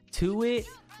down to it,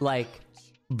 like,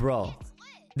 bro,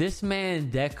 this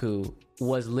man Deku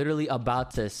was literally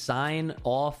about to sign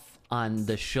off on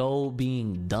the show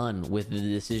being done with the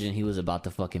decision he was about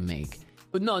to fucking make.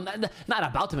 No, not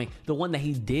about to make. The one that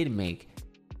he did make.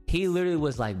 He literally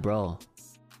was like, bro,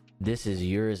 this is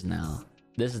yours now.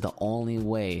 This is the only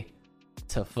way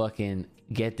to fucking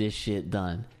get this shit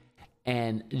done.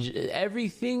 And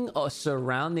everything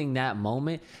surrounding that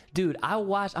moment, dude,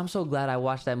 I'm so glad I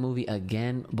watched that movie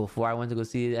again before I went to go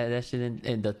see that shit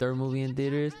in the third movie in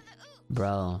theaters.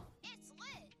 Bro,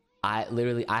 I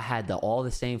had all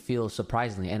the same feels,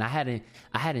 surprisingly, and I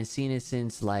hadn't seen it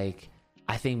since, like,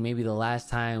 I think maybe the last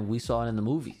time we saw it in the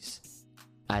movies.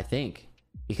 I think,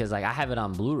 because like I have it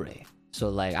on Blu-ray, so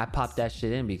like I popped that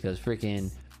shit in because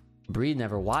freaking Bree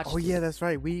never watched it. Oh yeah, that's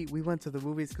right. We went to the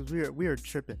movies because we were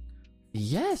tripping.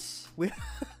 Yes.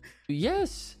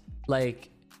 Yes. Like,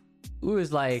 we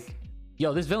was like,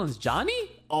 yo, this villain's Johnny?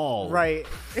 Oh, right.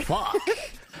 Fuck.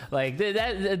 Like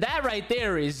that right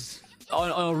there is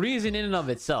a reason in and of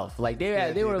itself. Like, they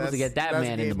were able to get that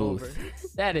man in the booth. Over.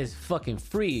 That is fucking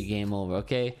free game over.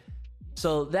 Okay.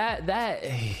 So that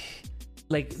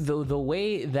like the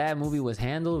way that movie was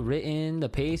handled, written, the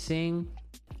pacing,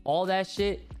 all that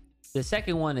shit. The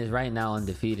second one is right now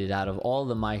undefeated out of all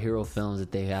the My Hero films that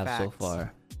they have so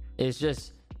far. It's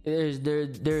just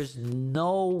there's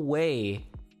no way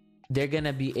they're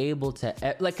gonna be able to,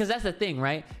 like, because that's the thing,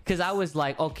 right? Because I was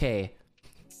like, okay,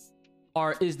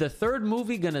 is the third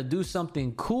movie gonna do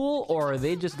something cool, or are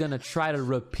they just gonna try to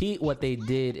repeat what they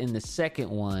did in the second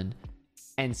one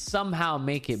and somehow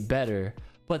make it better?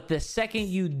 But the second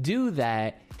you do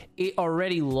that, it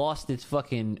already lost its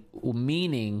fucking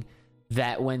meaning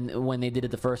that when they did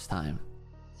it the first time.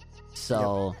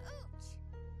 So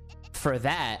for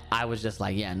that, I was just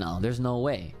like, yeah, no, there's no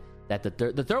way that the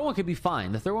third one could be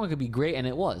fine. The third one could be great, and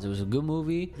it was a good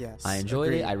movie. Yes, I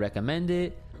enjoyed it. I recommend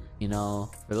it. You know,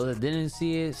 for those that didn't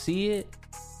see it.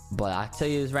 But I tell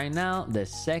you this right now, the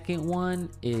second one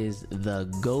is the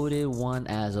goated one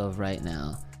as of right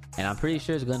now, and I'm pretty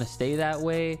sure it's gonna stay that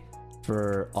way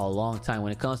for a long time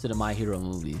when it comes to the My Hero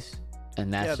movies.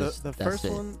 And that's the first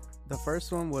one. The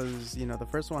first one was, the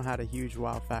first one had a huge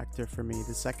wow factor for me.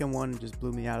 The second one just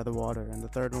blew me out of the water, and the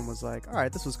third one was like, all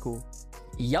right, this was cool.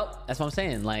 Yup, that's what I'm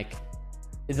saying. Like,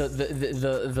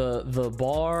 the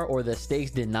bar or the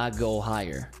stakes did not go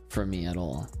higher for me at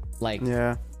all. Like,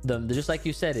 yeah, just like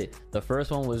you said it, the first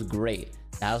one was great.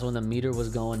 That was when the meter was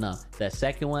going up. The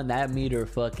second one, that meter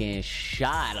fucking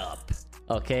shot up.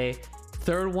 Okay,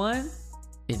 third one,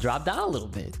 it dropped down a little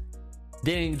bit.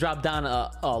 Didn't drop down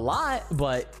a lot,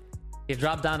 but it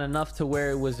dropped down enough to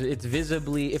where it's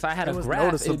visibly, if I had a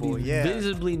graph, it'd be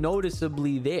visibly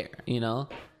noticeably there,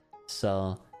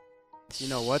 So, you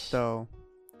know what though?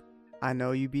 I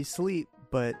know you be sleep,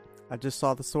 but I just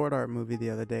saw the Sword Art movie the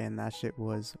other day, and that shit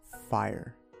was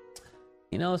fire.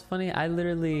 It's funny. I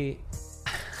literally,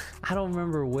 I don't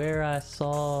remember where I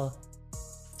saw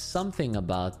something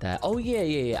about that. Oh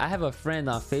yeah. I have a friend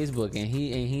on Facebook, and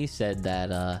he said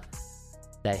that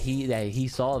he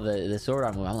saw the Sword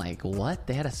Art movie. I'm like, what?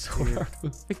 They had a Sword Art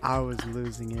movie? I was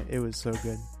losing it. It was so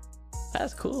good.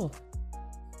 That's cool.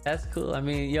 That's cool. I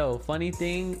mean, yo, funny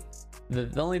thing,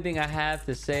 the only thing I have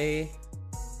to say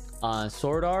on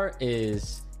Sword Art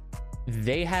is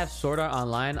they have Sword Art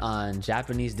Online on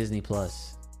Japanese Disney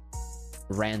Plus.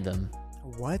 Random.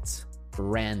 What?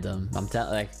 Random. I'm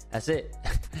telling, like, that's it.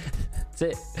 That's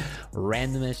it.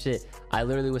 Random as shit. I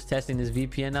literally was testing this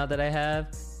VPN out that I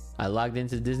have. I logged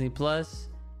into Disney Plus.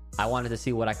 I wanted to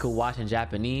see what I could watch in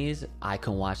Japanese. I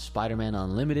can watch Spider-Man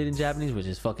Unlimited in Japanese, which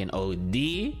is fucking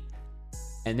OD.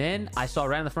 And then I saw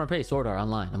right on the front page Sword Art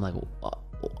Online. I'm like,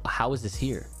 how is this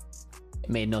here? It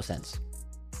made no sense.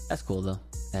 That's cool though.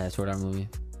 That Sword Art movie.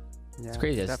 Yeah, It's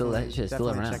crazy. It's still, that shit's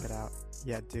still around. Check it out.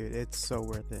 Yeah, dude, it's so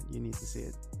worth it. You need to see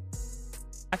it.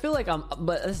 I feel like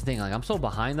but that's the thing. Like, I'm so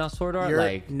behind on Sword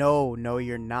Art. No,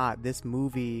 you're not. This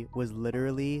movie was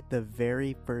literally the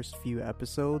very first few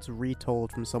episodes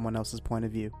retold from someone else's point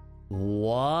of view.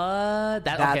 What?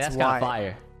 That's kind of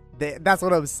fire. That's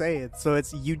what I'm saying. So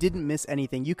you didn't miss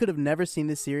anything. You could have never seen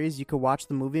this series. You could watch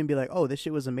the movie and be like, oh, this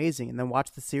shit was amazing. And then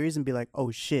watch the series and be like,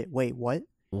 oh shit, wait, what?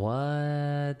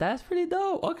 What? That's pretty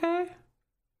dope. Okay.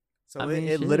 So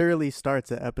it literally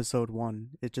starts at episode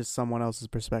 1. It's just someone else's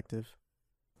perspective.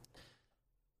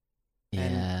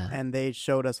 Yeah. And they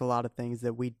showed us a lot of things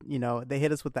that they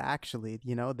hit us with the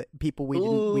the people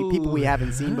we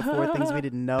haven't seen before, things we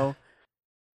didn't know.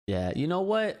 Yeah, you know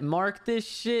what? Mark this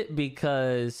shit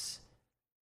because,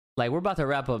 like, we're about to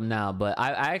wrap up now, but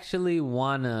I actually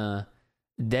want to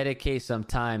dedicate some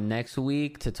time next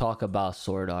week to talk about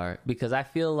Sword Art because I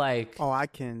feel like... Oh, I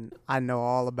know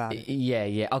all about it.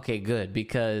 Yeah. Okay, good.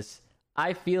 Because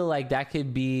I feel like that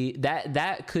could be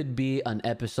an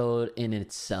episode in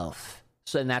itself.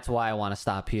 So, and that's why I want to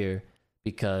stop here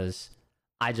because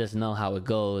I just know how it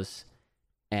goes.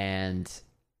 And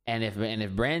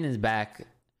if Brandon's back...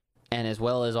 And as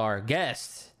well as our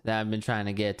guests that I've been trying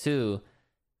to get to,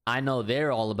 I know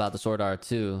they're all about the Sword Art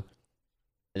too.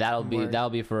 That'll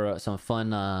be for some fun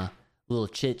little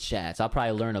chit chats. I'll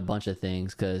probably learn a bunch of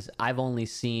things because I've only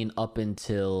seen up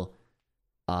until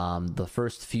the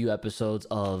first few episodes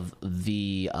of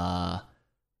the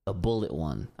Bullet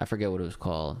one. I forget what it was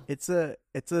called. It's a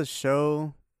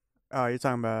show. Oh, you're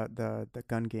talking about the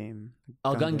gun game.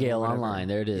 Gun Gale Online.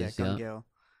 There it is. Yeah, Gun Gale.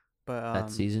 But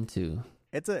that's season 2.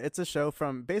 It's a show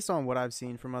based on what I've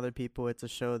seen from other people. It's a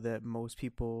show that most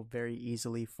people very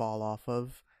easily fall off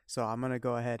of. So I'm gonna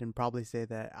go ahead and probably say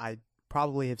that I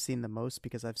probably have seen the most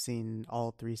because I've seen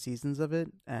all 3 seasons of it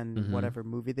and whatever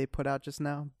movie they put out just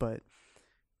now. But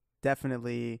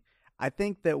definitely, I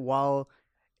think that while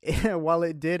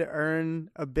it did earn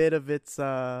a bit of its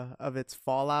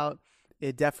fallout,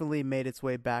 it definitely made its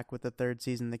way back with the 3rd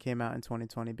season that came out in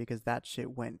 2020 because that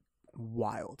shit went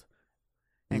wild.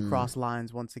 And cross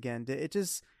lines once again. It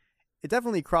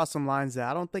definitely crossed some lines that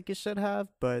I don't think it should have,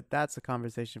 but that's a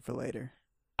conversation for later.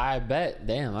 I bet.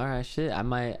 Damn. All right. Shit. I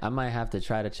might have to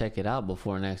try to check it out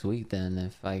before next week then,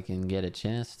 if I can get a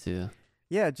chance to.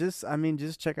 Yeah. Just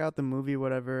check out the movie,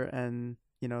 whatever, and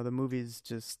the movie's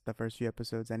just the first few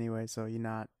episodes anyway, so you're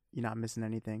not missing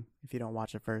anything if you don't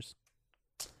watch it first.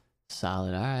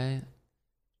 Solid. All right.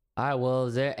 Well,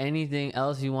 is there anything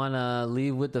else you want to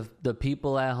leave with the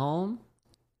people at home?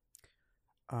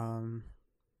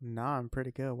 Nah, I'm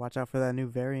pretty good. Watch out for that new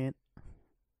variant.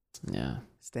 Yeah.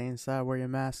 Stay inside, wear your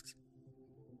masks.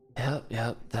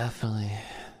 Yep, definitely.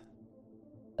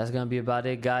 That's gonna be about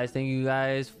it, guys. Thank you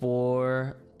guys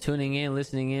for tuning in,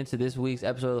 listening in to this week's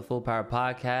episode of the Full Power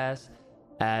Podcast.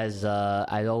 As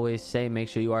I always say, make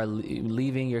sure you are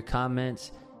leaving your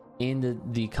comments in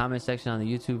the comment section on the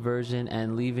YouTube version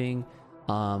and leaving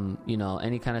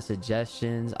any kind of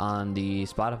suggestions on the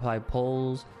Spotify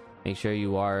polls. Make sure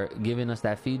you are giving us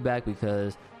that feedback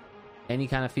because any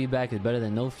kind of feedback is better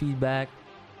than no feedback.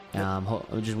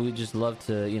 We just love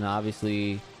to,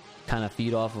 obviously kind of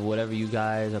feed off of whatever you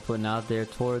guys are putting out there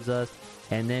towards us.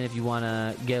 And then if you want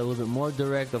to get a little bit more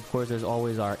direct, of course, there's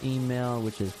always our email,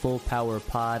 which is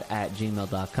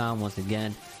fullpowerpod@gmail.com. Once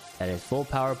again, that is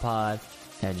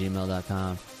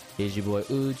fullpowerpod@gmail.com. Here's your boy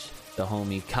Ooch, the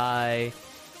homie Kai.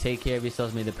 Take care of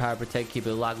yourselves. May the power protect. Keep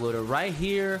it locked, loaded right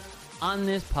here on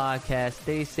this podcast.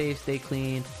 Stay safe, stay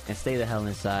clean, and stay the hell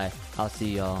inside. I'll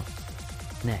see y'all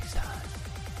next time.